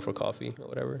 Let's go for coffee or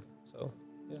whatever. So,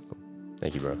 yeah. Cool.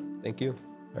 Thank you, bro. Thank you.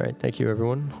 All right. Thank you,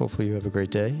 everyone. Hopefully you have a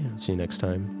great day. I'll see you next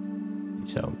time.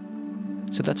 Peace out.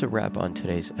 So that's a wrap on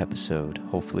today's episode.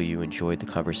 Hopefully you enjoyed the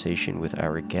conversation with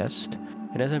our guest.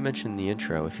 And as I mentioned in the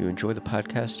intro, if you enjoy the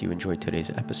podcast, you enjoyed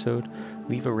today's episode,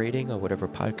 leave a rating on whatever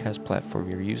podcast platform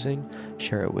you're using,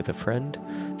 share it with a friend,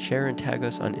 share and tag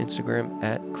us on Instagram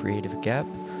at Creative Gap.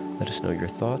 Let us know your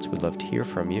thoughts. We'd love to hear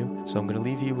from you. So I'm going to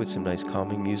leave you with some nice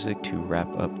calming music to wrap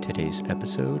up today's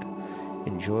episode.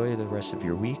 Enjoy the rest of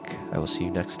your week. I will see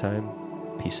you next time.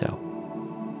 Peace out.